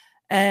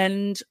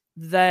 And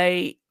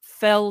they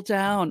fell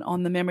down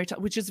on the memory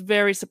task, which is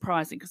very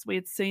surprising, because we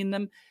had seen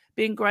them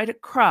being great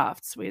at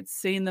crafts. We had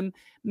seen them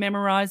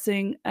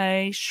memorizing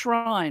a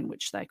shrine,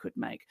 which they could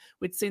make.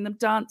 We'd seen them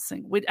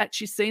dancing. We'd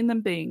actually seen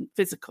them being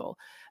physical.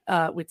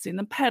 We'd seen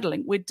them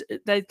paddling.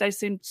 They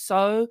seemed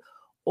so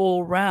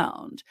all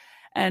round.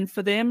 And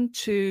for them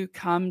to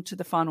come to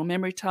the final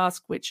memory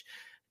task, which,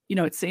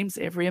 it seems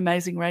every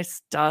Amazing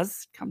Race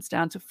comes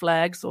down to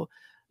flags or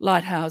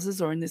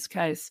lighthouses, or in this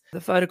case,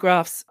 the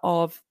photographs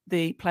of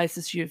the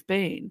places you've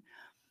been.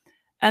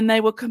 And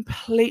they were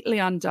completely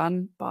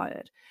undone by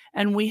it.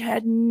 And we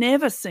had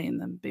never seen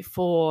them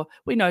before.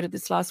 We noted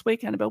this last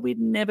week, Annabelle. We'd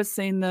never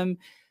seen them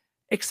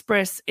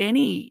express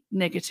any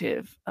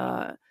negative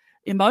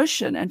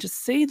emotion. And to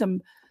see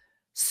them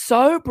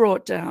so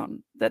brought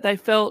down that they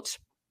felt,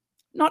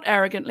 not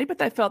arrogantly, but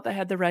they felt they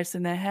had the race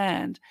in their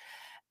hand.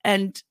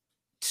 And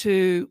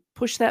to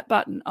push that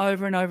button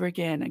over and over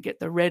again and get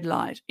the red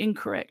light.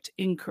 Incorrect,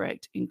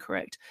 incorrect,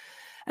 incorrect.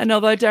 And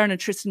although Darren and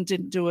Tristan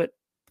didn't do it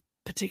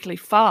particularly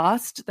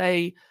fast,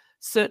 they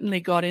certainly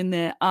got in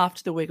there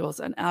after the wiggles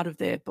and out of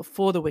there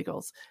before the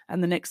wiggles.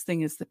 And the next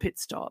thing is the pit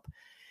stop.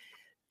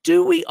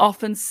 Do we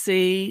often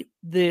see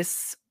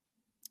this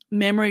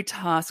memory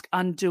task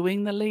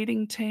undoing the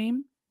leading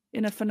team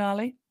in a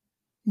finale?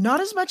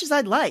 Not as much as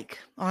I'd like,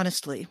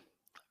 honestly.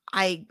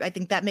 I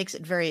think that makes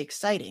it very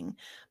exciting,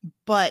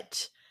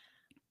 but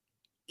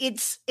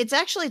it's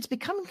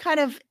become kind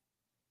of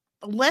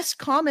less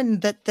common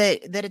that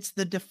it's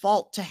the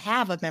default to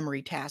have a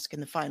memory task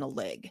in the final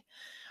leg.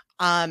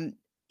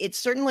 It's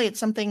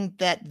something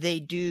that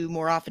they do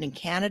more often in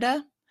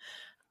Canada,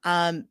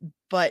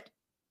 but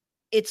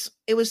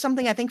it was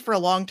something I think for a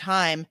long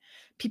time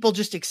people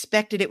just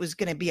expected it was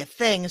going to be a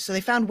thing, so they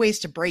found ways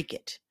to break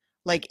it.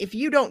 Like if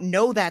you don't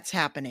know that's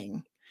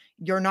happening,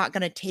 you're not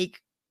going to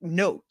take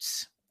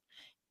notes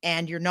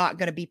and you're not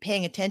going to be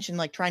paying attention,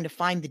 like trying to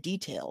find the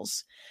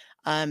details.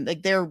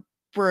 Like there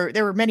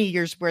were many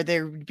years where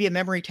there would be a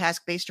memory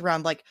task based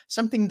around like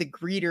something the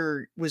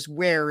greeter was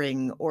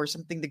wearing or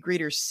something the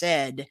greeter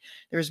said.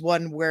 There's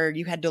one where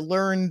you had to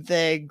learn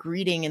the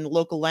greeting in the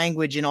local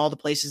language in all the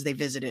places they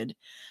visited,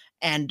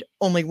 and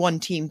only one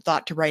team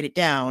thought to write it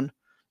down,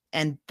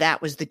 and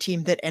that was the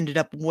team that ended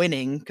up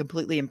winning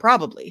completely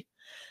improbably.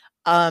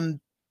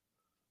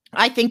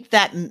 I think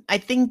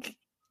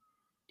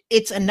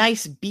it's a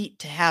nice beat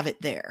to have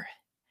it there.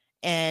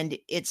 And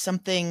it's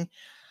something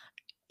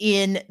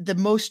in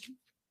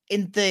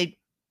the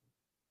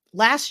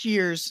last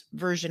year's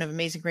version of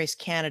Amazing Race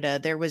Canada,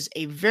 there was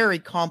a very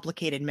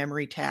complicated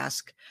memory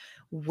task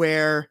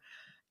where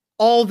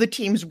all the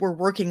teams were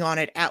working on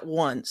it at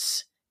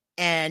once.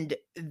 And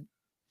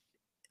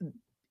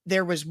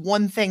there was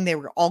one thing they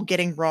were all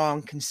getting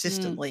wrong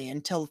consistently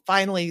until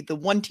finally the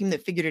one team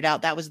that figured it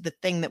out, that was the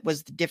thing that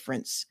was the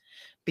difference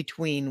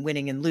between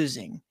winning and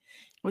losing.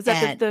 Was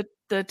that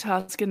the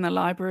task in the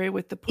library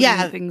with the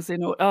putting things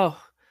in?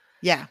 Oh,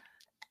 yeah.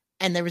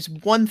 And there was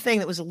one thing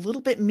that was a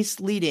little bit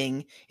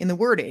misleading in the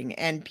wording,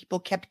 and people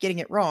kept getting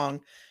it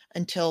wrong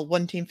until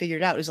one team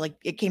figured it out. It was like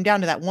it came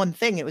down to that one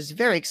thing. It was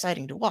very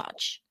exciting to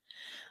watch.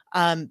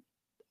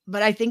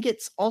 But I think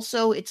it's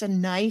a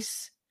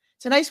nice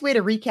way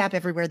to recap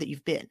everywhere that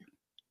you've been.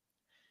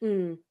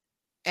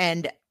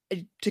 And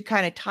to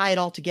kind of tie it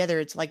all together,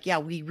 it's like, yeah,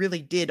 we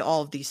really did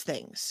all of these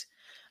things.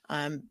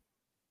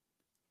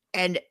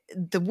 And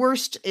the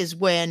worst is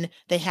when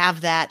they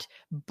have that,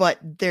 but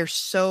they're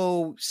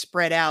so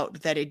spread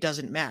out that it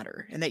doesn't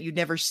matter, and that you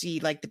never see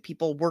like the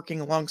people working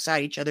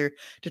alongside each other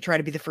to try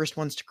to be the first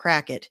ones to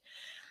crack it.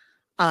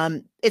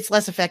 It's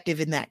less effective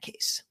in that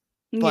case.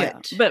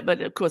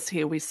 But of course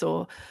here we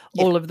saw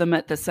all of them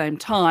at the same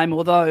time,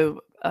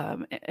 although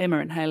Emma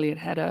and Haley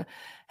had a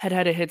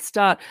head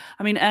start.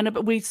 I mean,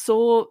 but we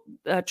saw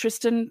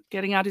Tristan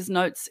getting out his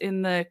notes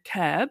in the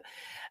cab.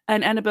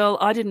 And Annabelle,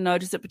 I didn't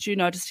notice it, but you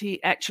noticed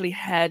he actually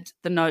had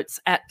the notes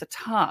at the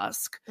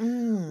task,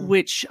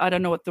 which I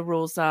don't know what the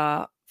rules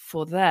are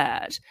for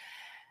that.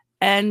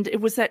 And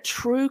it was that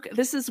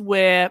this is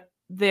where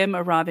them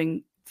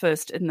arriving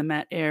first in the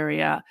mat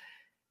area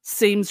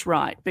seems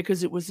right,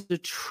 because it was a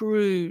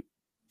true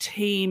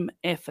team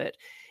effort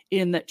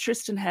in that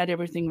Tristan had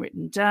everything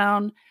written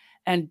down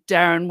and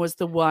Darren was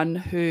the one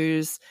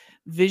whose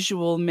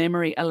visual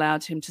memory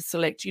allowed him to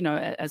select,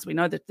 as we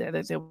know that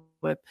there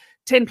were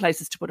 10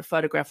 places to put a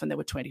photograph and there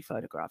were 20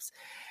 photographs.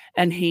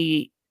 And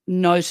he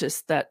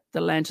noticed that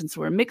the lanterns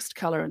were a mixed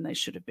color and they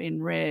should have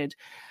been red.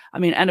 I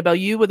mean, Annabelle,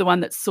 you were the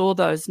one that saw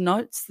those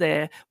notes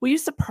there. Were you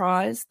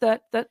surprised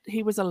that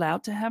he was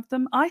allowed to have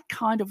them? I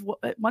kind of,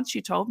 once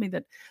you told me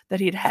that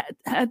he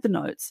had the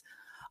notes,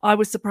 I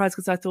was surprised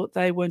because I thought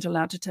they weren't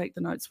allowed to take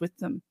the notes with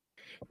them.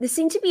 There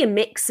seemed to be a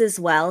mix as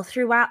well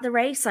throughout the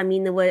race. I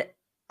mean, there were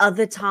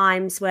other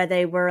times where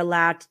they were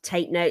allowed to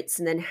take notes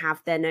and then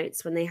have their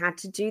notes when they had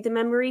to do the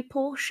memory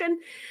portion.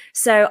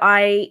 So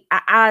I,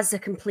 as a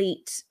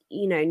complete,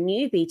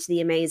 newbie to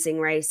the Amazing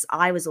Race,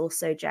 I was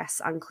also,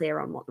 Jess, unclear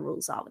on what the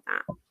rules are with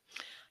that.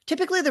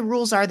 Typically, the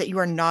rules are that you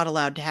are not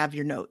allowed to have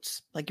your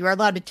notes. Like, you are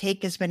allowed to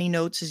take as many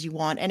notes as you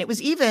want. And it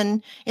was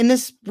even in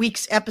this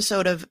week's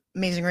episode of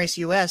Amazing Race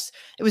US,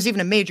 it was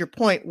even a major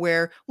point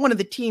where one of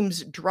the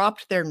teams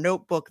dropped their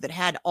notebook that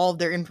had all of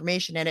their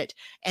information in it,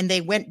 and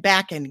they went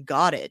back and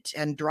got it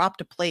and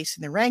dropped a place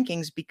in the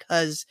rankings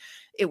because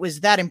it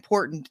was that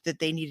important that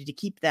they needed to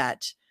keep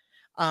that.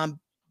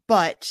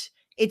 But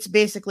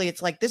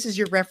it's like, this is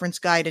your reference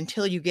guide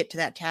until you get to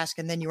that task,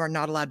 and then you are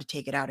not allowed to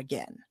take it out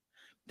again.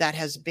 That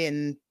has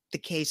been the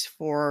case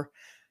for,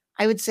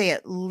 I would say,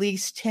 at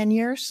least 10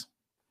 years.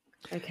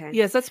 Okay.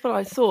 Yes, that's what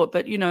I thought.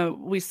 But,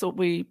 we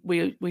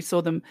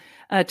saw them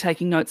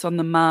taking notes on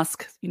the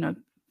mask,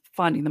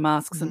 finding the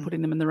masks and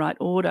putting them in the right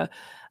order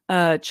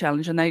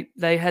challenge. And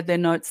they had their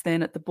notes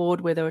then at the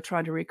board where they were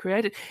trying to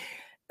recreate it.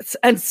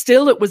 And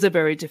still it was a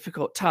very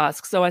difficult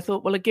task. So I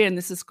thought, well, again,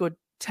 this is good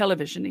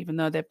television, even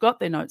though they've got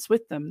their notes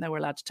with them. They were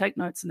allowed to take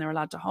notes and they're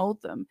allowed to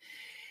hold them.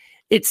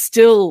 it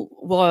still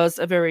was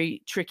a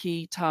very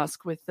tricky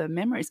task with the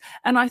memories.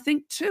 And I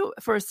think too,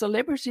 for a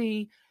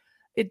celebrity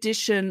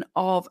edition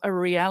of a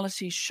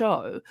reality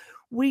show,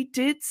 we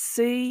did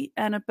see,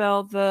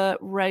 Annabelle, the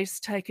race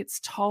take its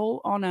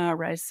toll on our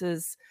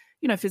races,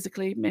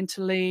 physically,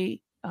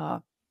 mentally,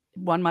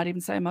 one might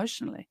even say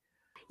emotionally.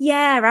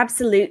 Yeah,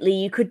 absolutely.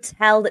 You could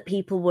tell that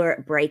people were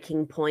at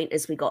breaking point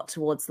as we got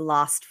towards the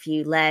last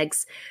few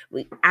legs.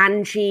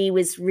 Angie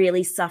was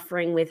really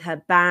suffering with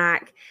her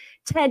back.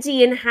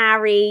 Teddy and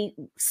Harry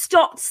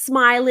stopped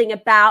smiling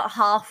about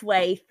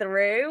halfway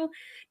through.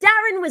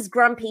 Darren was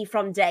grumpy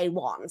from day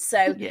one,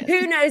 so Yes.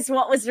 who knows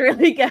what was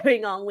really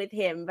going on with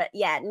him. But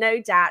yeah,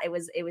 no doubt it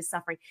was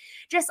suffering.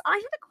 Jess, I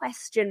have a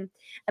question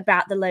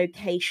about the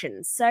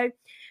locations. So,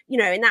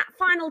 in that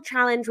final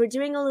challenge, we're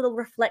doing a little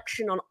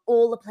reflection on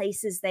all the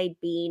places they'd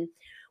been.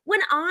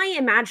 When I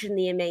imagine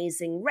the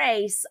Amazing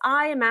Race,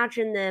 I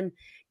imagine them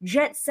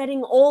jet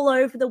setting all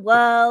over the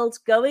world,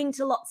 going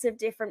to lots of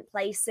different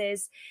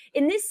places.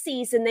 In this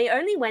season, they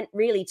only went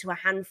really to a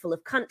handful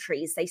of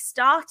countries. They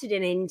started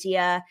in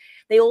India.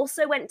 They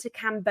also went to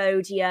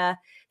Cambodia.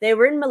 They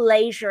were in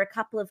Malaysia a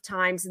couple of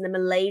times in the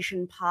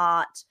Malaysian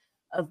part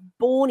of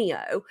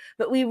Borneo,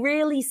 but we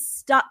really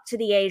stuck to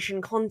the Asian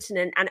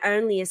continent and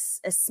only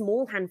a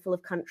small handful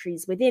of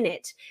countries within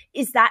it.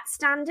 Is that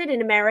standard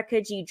in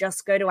America? Do you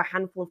just go to a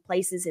handful of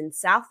places in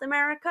South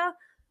America?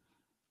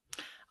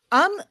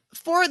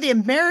 For the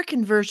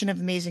American version of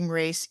Amazing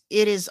Race,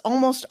 it is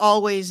almost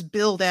always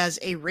billed as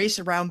a race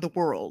around the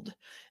world.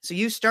 So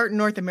you start in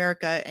North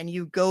America and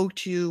you go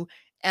to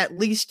at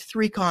least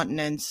 3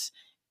 continents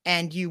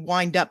and you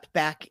wind up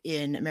back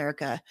in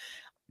America.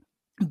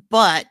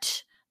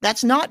 But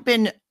that's not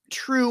been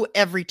true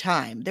every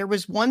time. There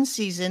was one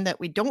season that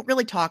we don't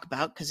really talk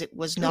about because it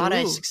was not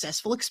a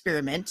successful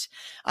experiment.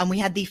 We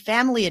had the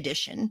family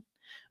edition,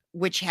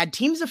 which had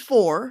teams of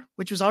 4,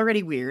 which was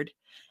already weird.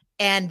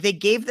 And they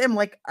gave them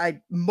like a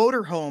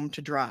motorhome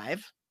to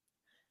drive.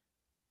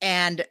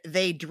 And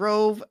they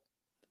drove,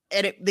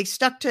 and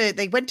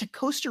they went to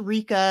Costa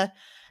Rica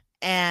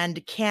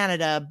and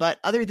Canada. But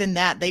other than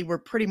that, they were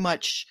pretty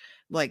much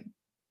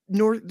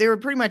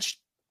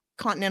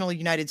continental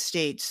United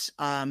States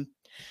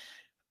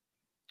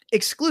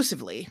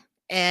exclusively.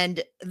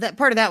 And that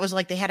part of that was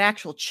like they had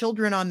actual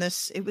children on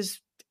this.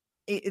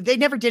 They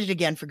never did it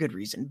again for good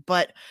reason,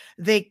 but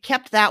they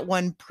kept that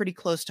one pretty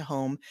close to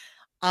home.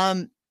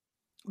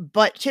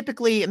 But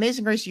typically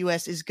Amazing Race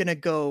US is going to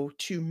go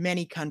to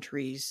many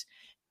countries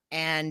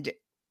and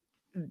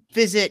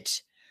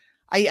visit.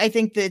 I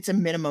think that it's a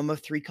minimum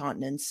of 3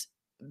 continents,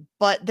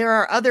 but there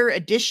are other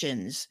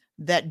editions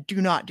that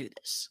do not do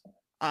this.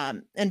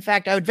 In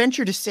fact, I would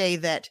venture to say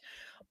that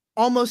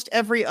almost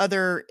every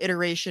other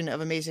iteration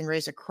of Amazing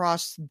Race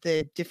across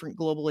the different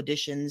global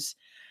editions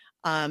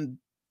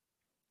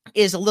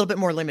is a little bit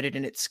more limited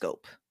in its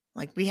scope.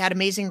 Like we had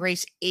Amazing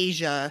Race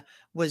Asia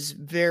was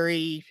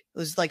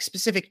like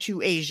specific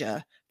to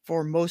Asia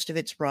for most of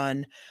its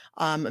run.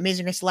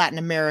 Amazing Race Latin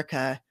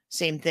America,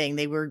 same thing.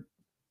 They were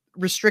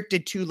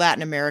restricted to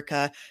Latin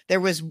America. There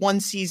was one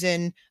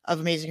season of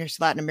Amazing Race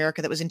Latin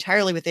America that was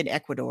entirely within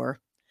Ecuador.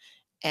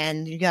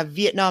 And you have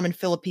Vietnam and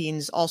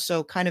Philippines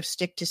also kind of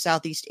stick to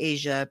Southeast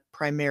Asia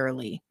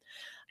primarily.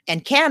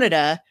 And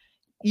Canada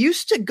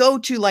used to go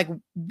to like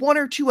 1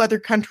 or 2 other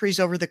countries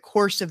over the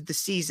course of the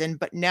season,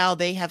 but now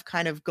they have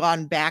kind of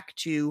gone back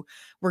to,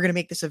 we're going to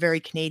make this a very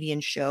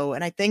Canadian show.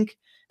 And I think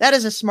that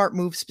is a smart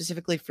move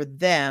specifically for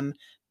them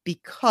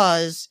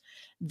because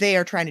they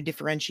are trying to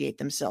differentiate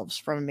themselves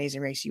from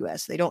Amazing Race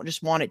US. They don't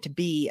just want it to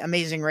be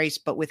Amazing Race,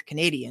 but with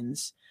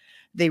Canadians.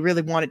 They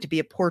really want it to be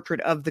a portrait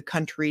of the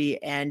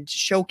country and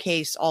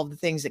showcase all the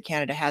things that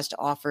Canada has to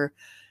offer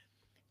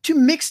to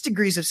mixed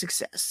degrees of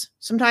success.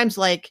 Sometimes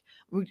like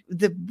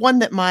the one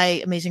that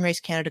my Amazing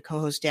Race Canada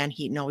co-host Dan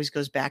Heaton always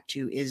goes back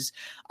to is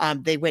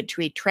they went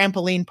to a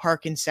trampoline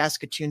park in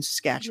Saskatoon,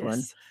 Saskatchewan,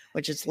 yes.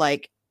 Which is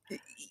like,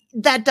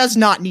 that does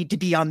not need to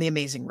be on the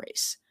Amazing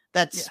Race.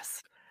 That's,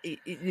 yes.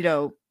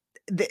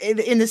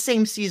 In the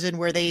same season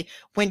where they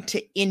went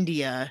to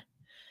India,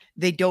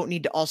 they don't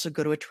need to also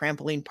go to a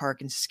trampoline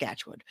park in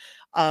Saskatchewan.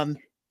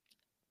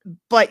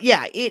 But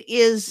yeah, it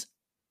is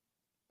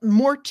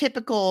more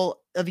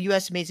typical of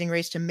US Amazing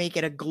Race to make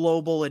it a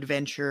global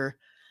adventure.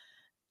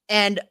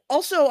 And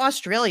also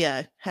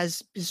Australia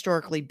has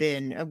historically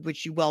been,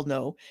 which you well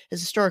know, has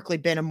historically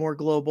been a more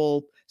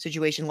global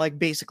situation, like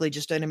basically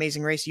just an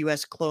Amazing Race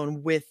US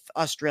clone with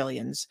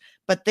Australians.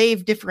 But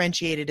they've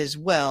differentiated as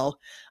well.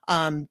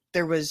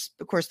 There was,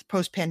 of course, the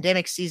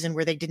post-pandemic season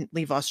where they didn't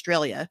leave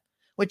Australia,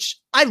 which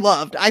I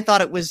loved. I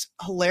thought it was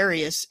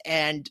hilarious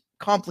and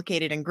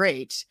complicated and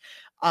great.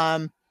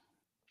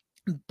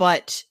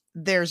 But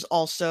there's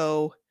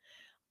also,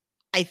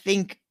 I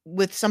think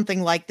with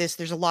something like this,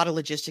 there's a lot of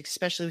logistics,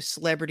 especially with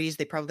celebrities.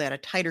 They probably had a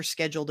tighter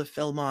schedule to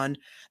film on.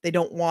 They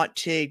don't want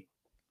to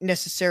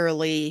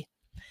necessarily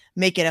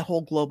make it a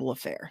whole global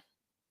affair.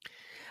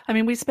 I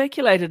mean, we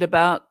speculated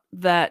about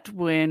that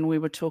when we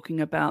were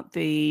talking about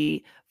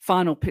the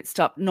final pit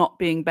stop not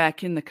being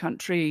back in the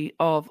country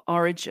of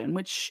origin,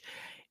 which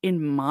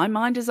in my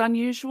mind is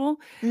unusual.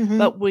 Mhm.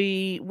 But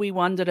we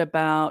wondered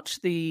about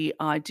the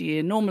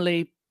idea.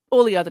 Normally,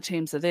 all the other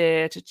teams are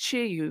there to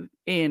cheer you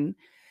in,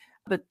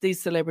 but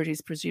these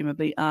celebrities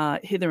presumably are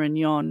hither and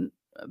yon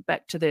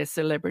back to their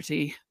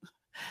celebrity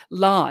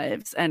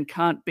lives and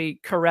can't be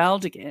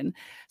corralled again.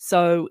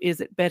 So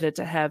is it better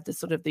to have the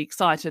sort of the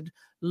excited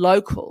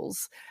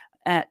locals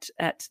at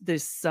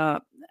this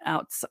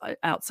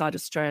outside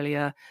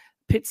Australia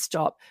pit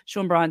stop?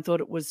 Sean Bryan thought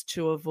it was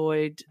to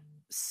avoid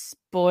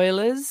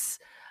spoilers,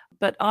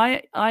 but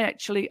I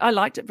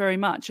liked it very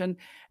much,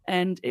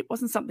 and it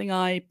wasn't something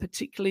I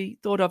particularly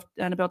thought of,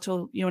 Annabelle,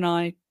 till you and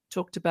I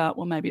talked about,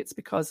 well, maybe it's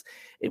because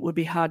it would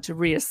be hard to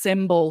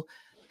reassemble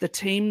the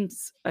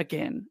teams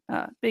again,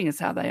 being as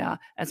how they are,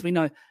 as we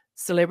know,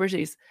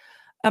 celebrities.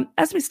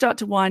 As we start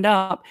to wind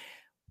up,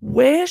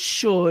 where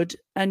should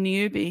a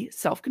newbie,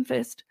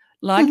 self-confessed,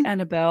 like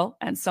Annabelle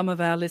and some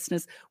of our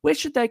listeners, where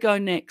should they go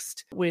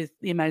next with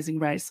The Amazing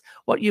Race?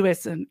 What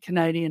US and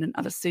Canadian and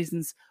other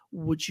seasons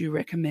would you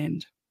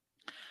recommend?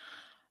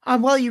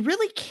 Well, you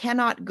really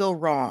cannot go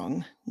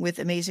wrong with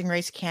Amazing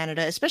Race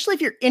Canada, especially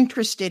if you're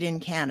interested in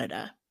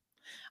Canada.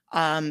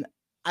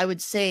 I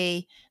would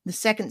say the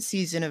second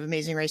season of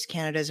Amazing Race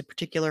Canada is a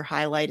particular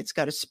highlight. It's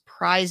got a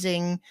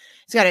surprisingly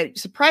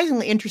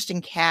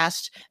interesting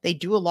cast. They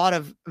do a lot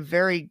of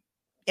very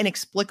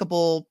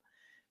inexplicable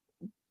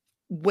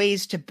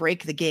ways to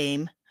break the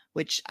game,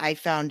 which I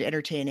found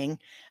entertaining.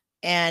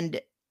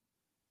 And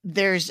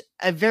there's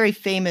a very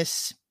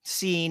famous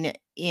scene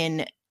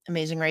in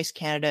Amazing Race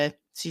Canada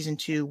season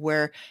 2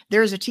 where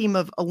there's a team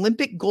of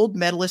Olympic gold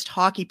medalist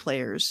hockey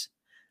players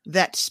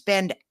that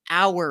spend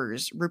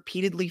hours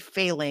repeatedly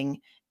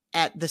failing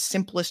at the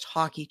simplest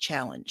hockey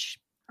challenge.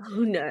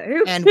 Oh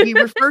no. And we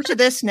refer to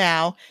this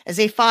now as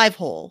a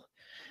 5-hole.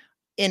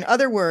 In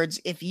other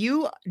words, if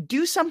you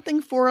do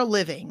something for a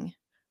living,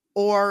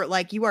 or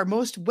like you are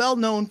most well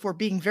known for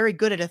being very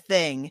good at a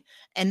thing,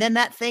 and then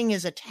that thing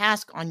is a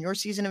task on your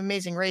season of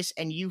Amazing Race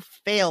and you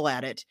fail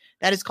at it,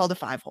 that is called a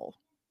 5-hole.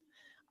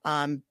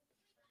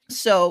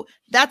 So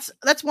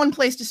that's one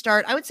place to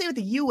start. I would say with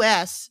the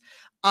US,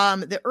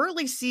 the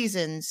early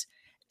seasons,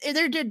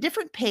 they're a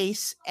different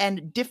pace and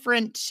a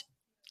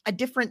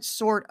different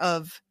sort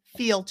of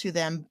feel to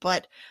them.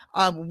 But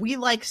we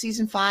like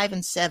season 5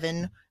 and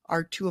 7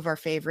 are two of our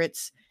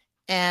favorites.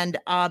 And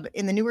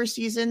in the newer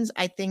seasons,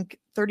 I think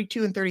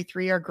 32 and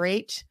 33 are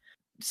great.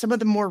 Some of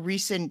the more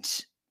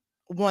recent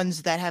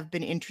ones that have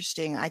been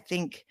interesting, I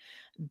think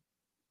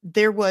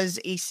there was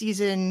a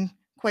season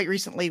quite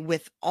recently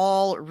with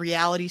all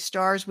reality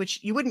stars,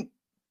 which you wouldn't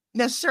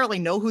necessarily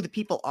know who the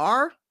people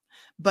are,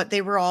 but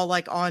they were all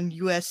like on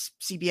US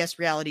CBS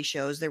reality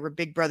shows. There were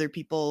Big Brother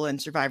people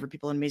and Survivor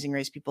people and Amazing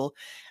Race people.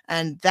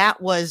 And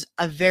that was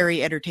a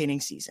very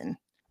entertaining season.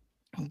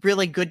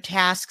 Really good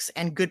tasks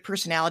and good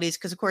personalities,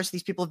 because of course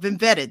these people have been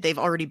vetted. They've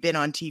already been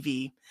on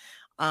TV.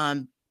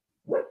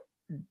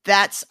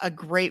 That's a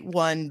great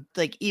one.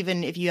 Like,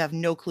 even if you have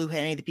no clue who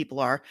any of the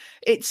people are,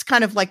 it's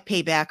kind of like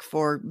payback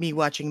for me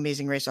watching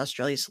Amazing Race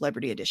Australia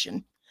Celebrity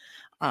Edition.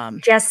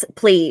 Jess,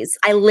 please.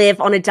 I live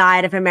on a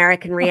diet of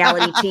American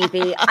reality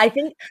TV. I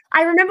think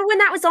I remember when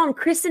that was on.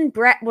 Chris and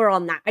Brett were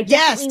on that. I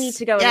definitely need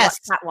to go and watch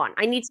that one.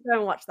 I need to go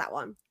and watch that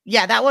one.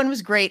 Yeah, that one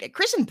was great.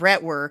 Chris and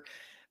Brett were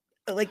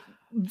like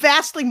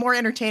vastly more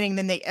entertaining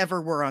than they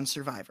ever were on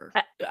Survivor.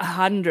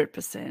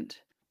 100%.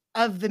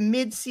 Of the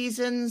mid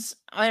seasons,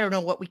 I don't know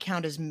what we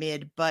count as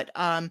mid, but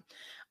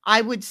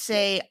I would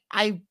say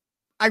I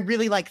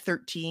really like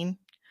 13.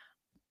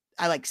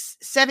 I like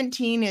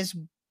 17 is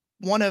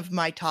one of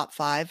my top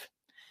 5.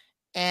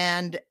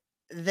 And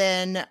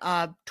then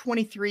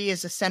 23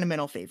 is a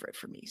sentimental favorite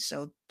for me.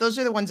 So those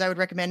are the ones I would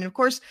recommend. And of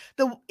course,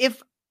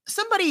 if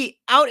somebody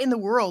out in the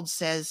world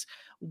says,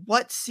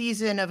 what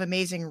season of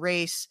Amazing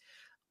Race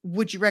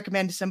would you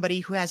recommend to somebody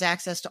who has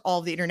access to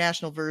all the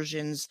international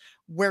versions?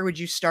 Where would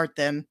you start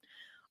them?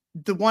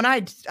 The one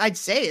I'd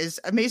say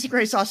is Amazing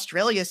Race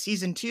Australia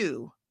season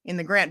 2 in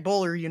the Grant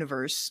Bowler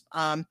universe.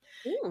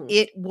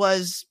 It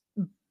was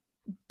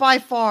by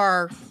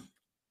far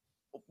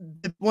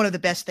one of the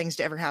best things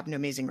to ever happen to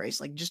Amazing Race.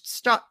 Like, just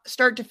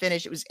start to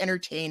finish, it was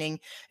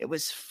entertaining. It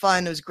was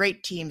fun. It was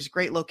great teams,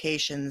 great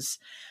locations.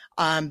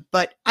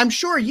 But I'm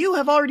sure you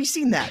have already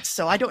seen that,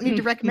 so I don't need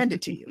to recommend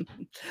it to you.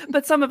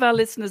 But some of our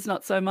listeners,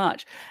 not so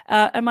much.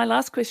 And my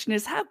last question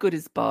is, how good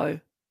is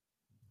Bo?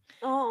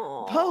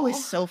 Oh, Bo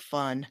is so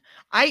fun.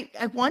 I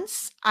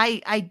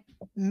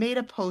made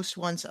a post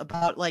once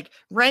about like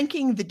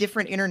ranking the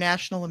different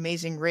international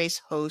Amazing Race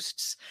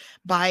hosts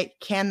by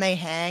can they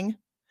hang?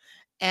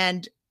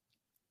 And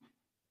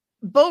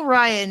Bo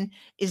Ryan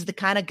is the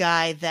kind of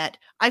guy that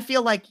I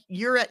feel like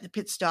you're at the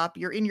pit stop,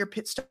 you're in your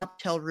pit stop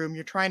hotel room,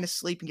 you're trying to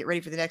sleep and get ready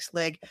for the next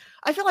leg.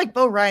 I feel like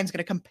Bo Ryan's going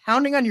to come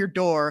pounding on your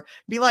door,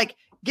 be like,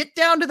 get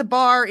down to the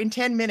bar in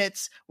 10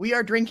 minutes. We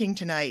are drinking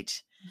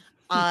tonight.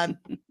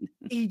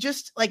 He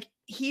just like,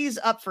 he's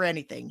up for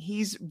anything.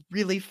 He's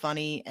really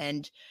funny,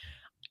 and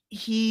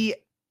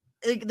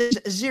there's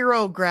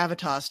zero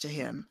gravitas to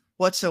him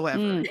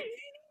whatsoever.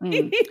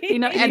 He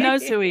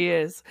knows who he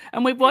is.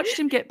 And we've watched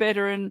him get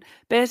better and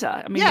better.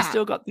 I mean, he's Yeah.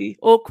 still got the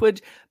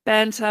awkward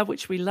banter,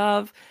 which we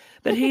love.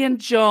 But he and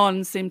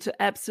John seem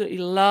to absolutely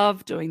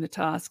love doing the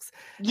tasks.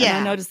 Yeah.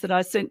 And I noticed that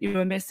I sent you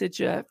a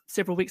message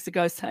several weeks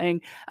ago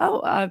saying,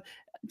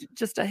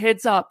 just a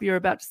heads up, you're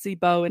about to see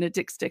Bo in a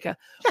dick sticker,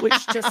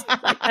 which just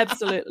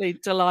absolutely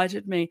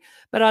delighted me.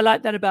 But I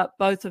like that about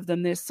both of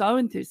them. They're so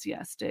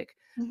enthusiastic.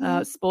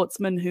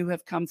 Sportsmen who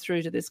have come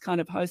through to this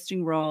kind of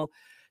hosting role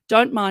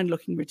don't mind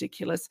looking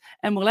ridiculous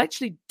and will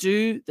actually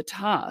do the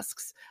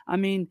tasks. I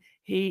mean,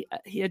 he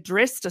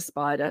addressed a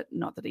spider,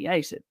 not that he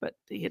ate it, but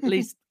he at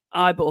least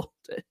eyeballed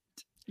it.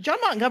 John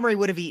Montgomery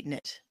would have eaten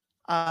it.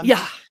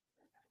 Yeah.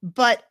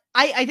 But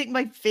I think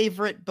my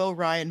favorite Bo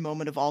Ryan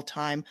moment of all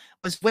time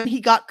was when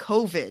he got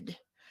COVID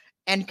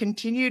and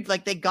continued,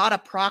 like, they got a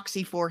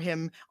proxy for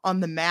him on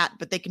the mat,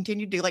 but they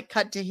continued to, like,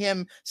 cut to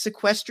him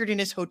sequestered in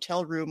his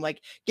hotel room,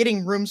 like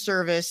getting room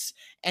service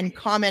and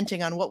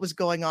commenting on what was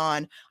going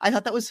on. I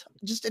thought that was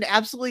just an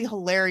absolutely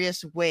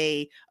hilarious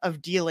way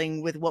of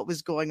dealing with what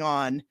was going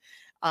on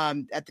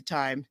at the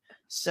time.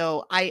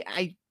 So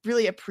I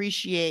really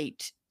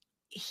appreciate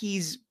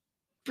he's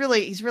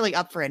really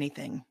up for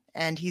anything.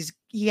 And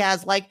he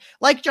has like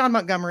John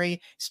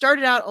Montgomery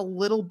started out a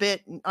little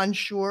bit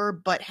unsure,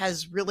 but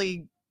has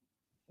really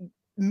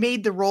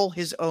made the role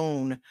his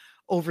own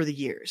over the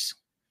years.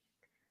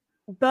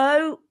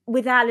 Bo,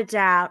 without a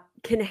doubt,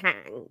 can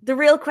hang. The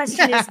real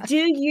question is, do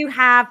you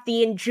have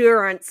the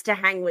endurance to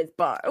hang with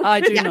Bo? I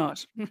do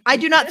not. I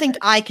do not think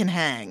I can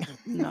hang.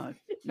 No.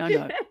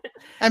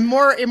 I'm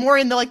more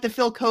in the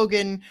Phil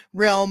Kogan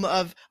realm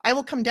of, I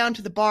will come down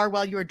to the bar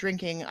while you are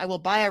drinking. I will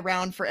buy a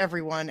round for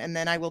everyone, and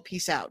then I will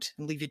peace out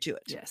and leave you to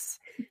it.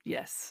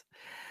 Yes.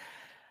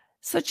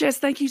 So, Jess,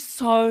 thank you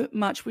so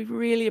much. We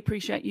really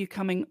appreciate you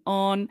coming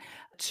on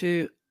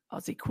to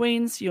Aussie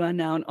Queens. You are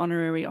now an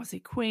honorary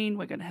Aussie Queen.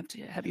 We're going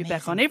to have you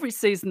back on every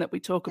season that we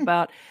talk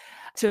about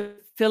to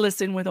fill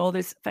us in with all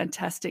this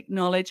fantastic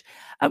knowledge.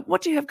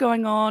 What do you have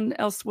going on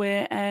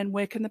elsewhere, and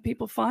where can the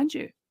people find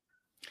you?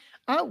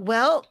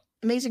 Well,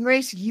 Amazing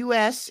Race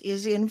US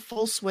is in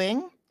full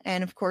swing.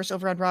 And of course,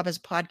 over on Rob's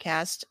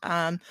podcast,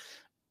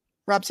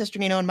 Rob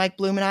Sesternino and Mike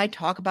Bloom and I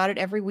talk about it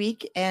every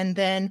week. And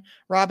then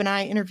Rob and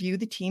I interview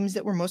the teams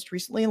that were most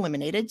recently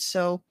eliminated.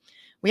 So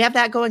we have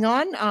that going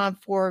on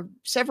for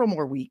several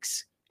more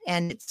weeks.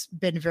 And it's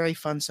been very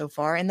fun so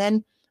far. And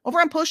then over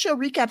on Post Show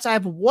Recaps, I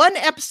have one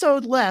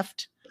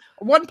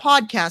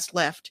podcast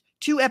left,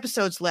 2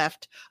 episodes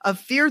left of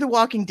Fear the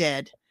Walking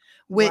Dead,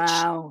 which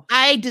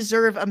I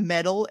deserve a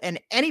medal. And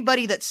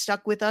anybody that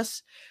stuck with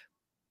us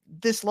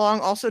this long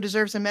also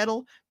deserves a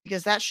medal,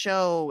 because that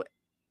show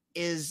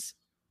is...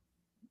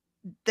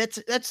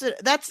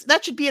 that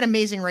should be an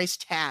Amazing Race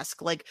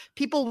task. Like,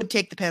 people would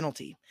take the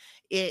penalty.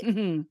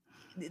 The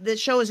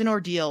show is an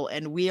ordeal,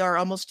 and we are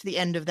almost to the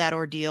end of that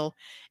ordeal.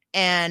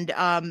 And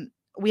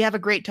we have a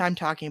great time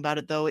talking about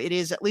it, though. It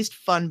is at least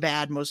fun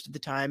bad most of the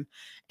time.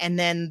 And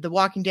then the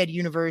Walking Dead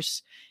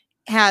universe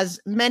has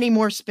many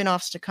more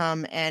spin-offs to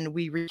come, and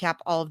we recap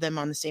all of them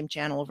on the same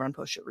channel over on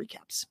Post Show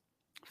Recaps.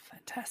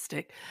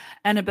 Fantastic.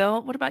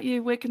 Annabelle, what about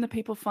you? Where can the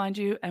people find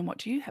you, and what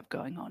do you have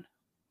going on?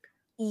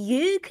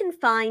 You can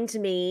find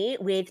me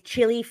with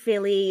Chili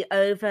Philly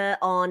over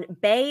on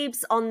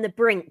Babes on the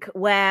Brink,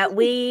 where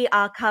we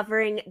are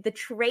covering the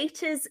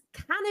Traitors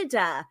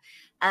Canada.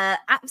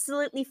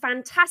 Absolutely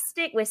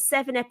fantastic. We're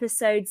 7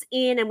 episodes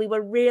in, and we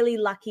were really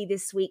lucky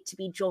this week to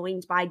be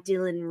joined by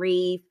Dylan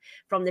Reeve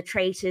from the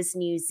Traitors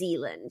New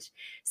Zealand.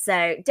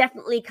 So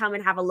definitely come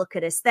and have a look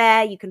at us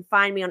there. You can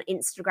find me on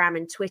Instagram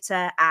and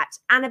Twitter at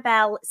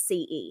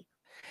AnnabelleCE.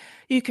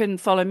 You can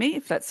follow me,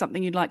 if that's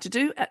something you'd like to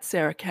do, at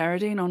Sarah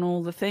Carradine on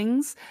all the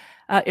things,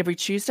 every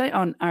Tuesday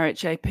on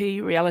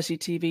RHAP Reality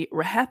TV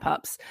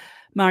Wrap-Ups.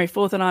 Mari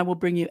Forth and I will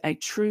bring you a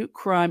true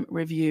crime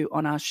review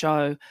on our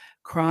show,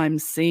 Crime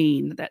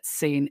Scene. That's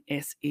Scene,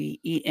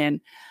 S-E-E-N.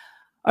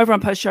 Over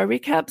on Post Show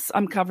Recaps,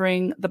 I'm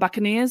covering The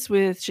Buccaneers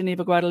with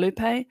Geneva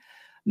Guadalupe,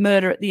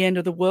 Murder at the End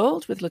of the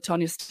World with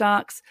LaTonya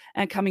Starks,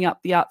 and coming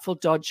up, The Artful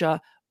Dodger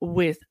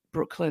with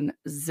Brooklyn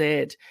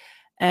Z.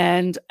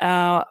 And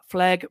our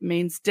Flag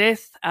Means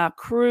Death, our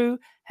crew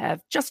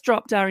have just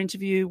dropped our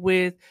interview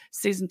with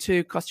Season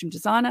 2 costume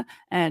designer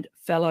and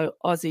fellow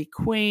Aussie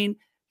Queen,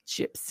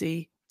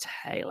 Gypsy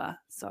Taylor.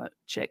 So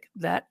check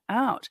that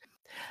out.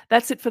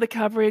 That's it for the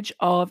coverage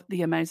of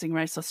the Amazing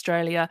Race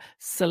Australia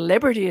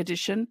Celebrity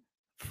Edition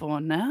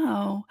for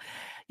now.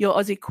 Your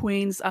Aussie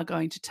Queens are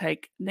going to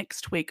take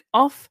next week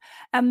off,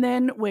 and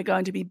then we're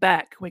going to be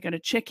back. We're going to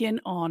check in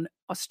on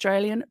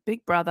Australian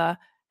Big Brother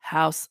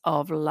House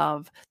of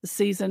Love, the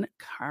season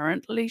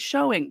currently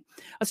showing.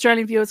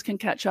 Australian viewers can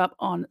catch up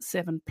on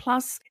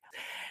 7+.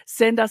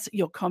 Send us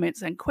your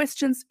comments and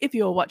questions if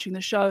you're watching the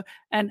show,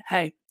 and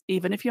hey,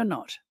 even if you're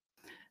not.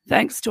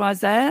 Thanks to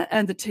Isaiah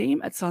and the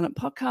team at Silent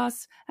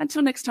Podcasts.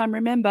 Until next time,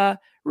 remember,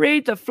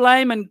 read the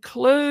flame and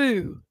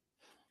clue.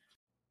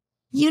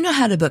 You know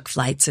how to book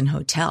flights and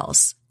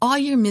hotels. All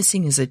you're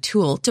missing is a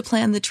tool to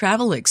plan the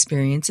travel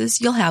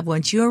experiences you'll have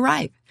once you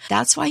arrive.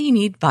 That's why you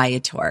need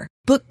Viator.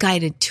 Book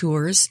guided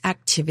tours,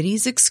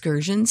 activities,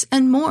 excursions,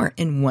 and more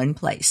in one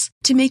place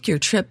to make your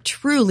trip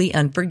truly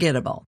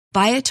unforgettable.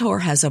 Viator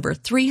has over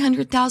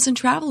 300,000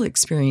 travel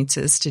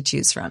experiences to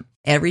choose from.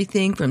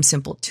 Everything from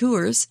simple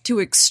tours to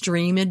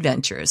extreme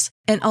adventures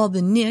and all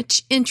the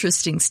niche,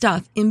 interesting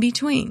stuff in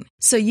between.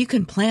 So you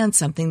can plan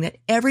something that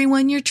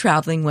everyone you're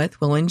traveling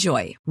with will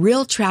enjoy.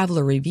 Real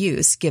traveler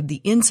reviews give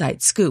the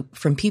inside scoop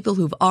from people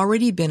who've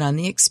already been on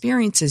the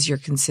experiences you're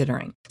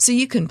considering. So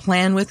you can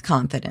plan with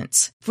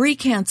confidence. Free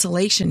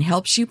cancellation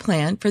helps you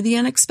plan for the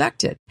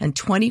unexpected. And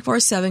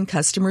 24/7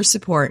 customer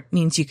support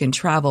means you can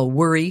travel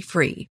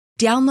worry-free.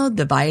 Download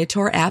the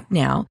Viator app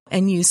now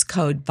and use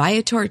code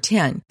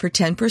Viator10 for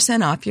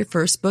 10% off your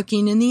first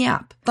booking in the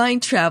app.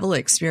 Find travel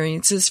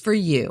experiences for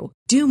you.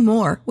 Do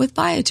more with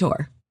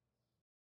Viator.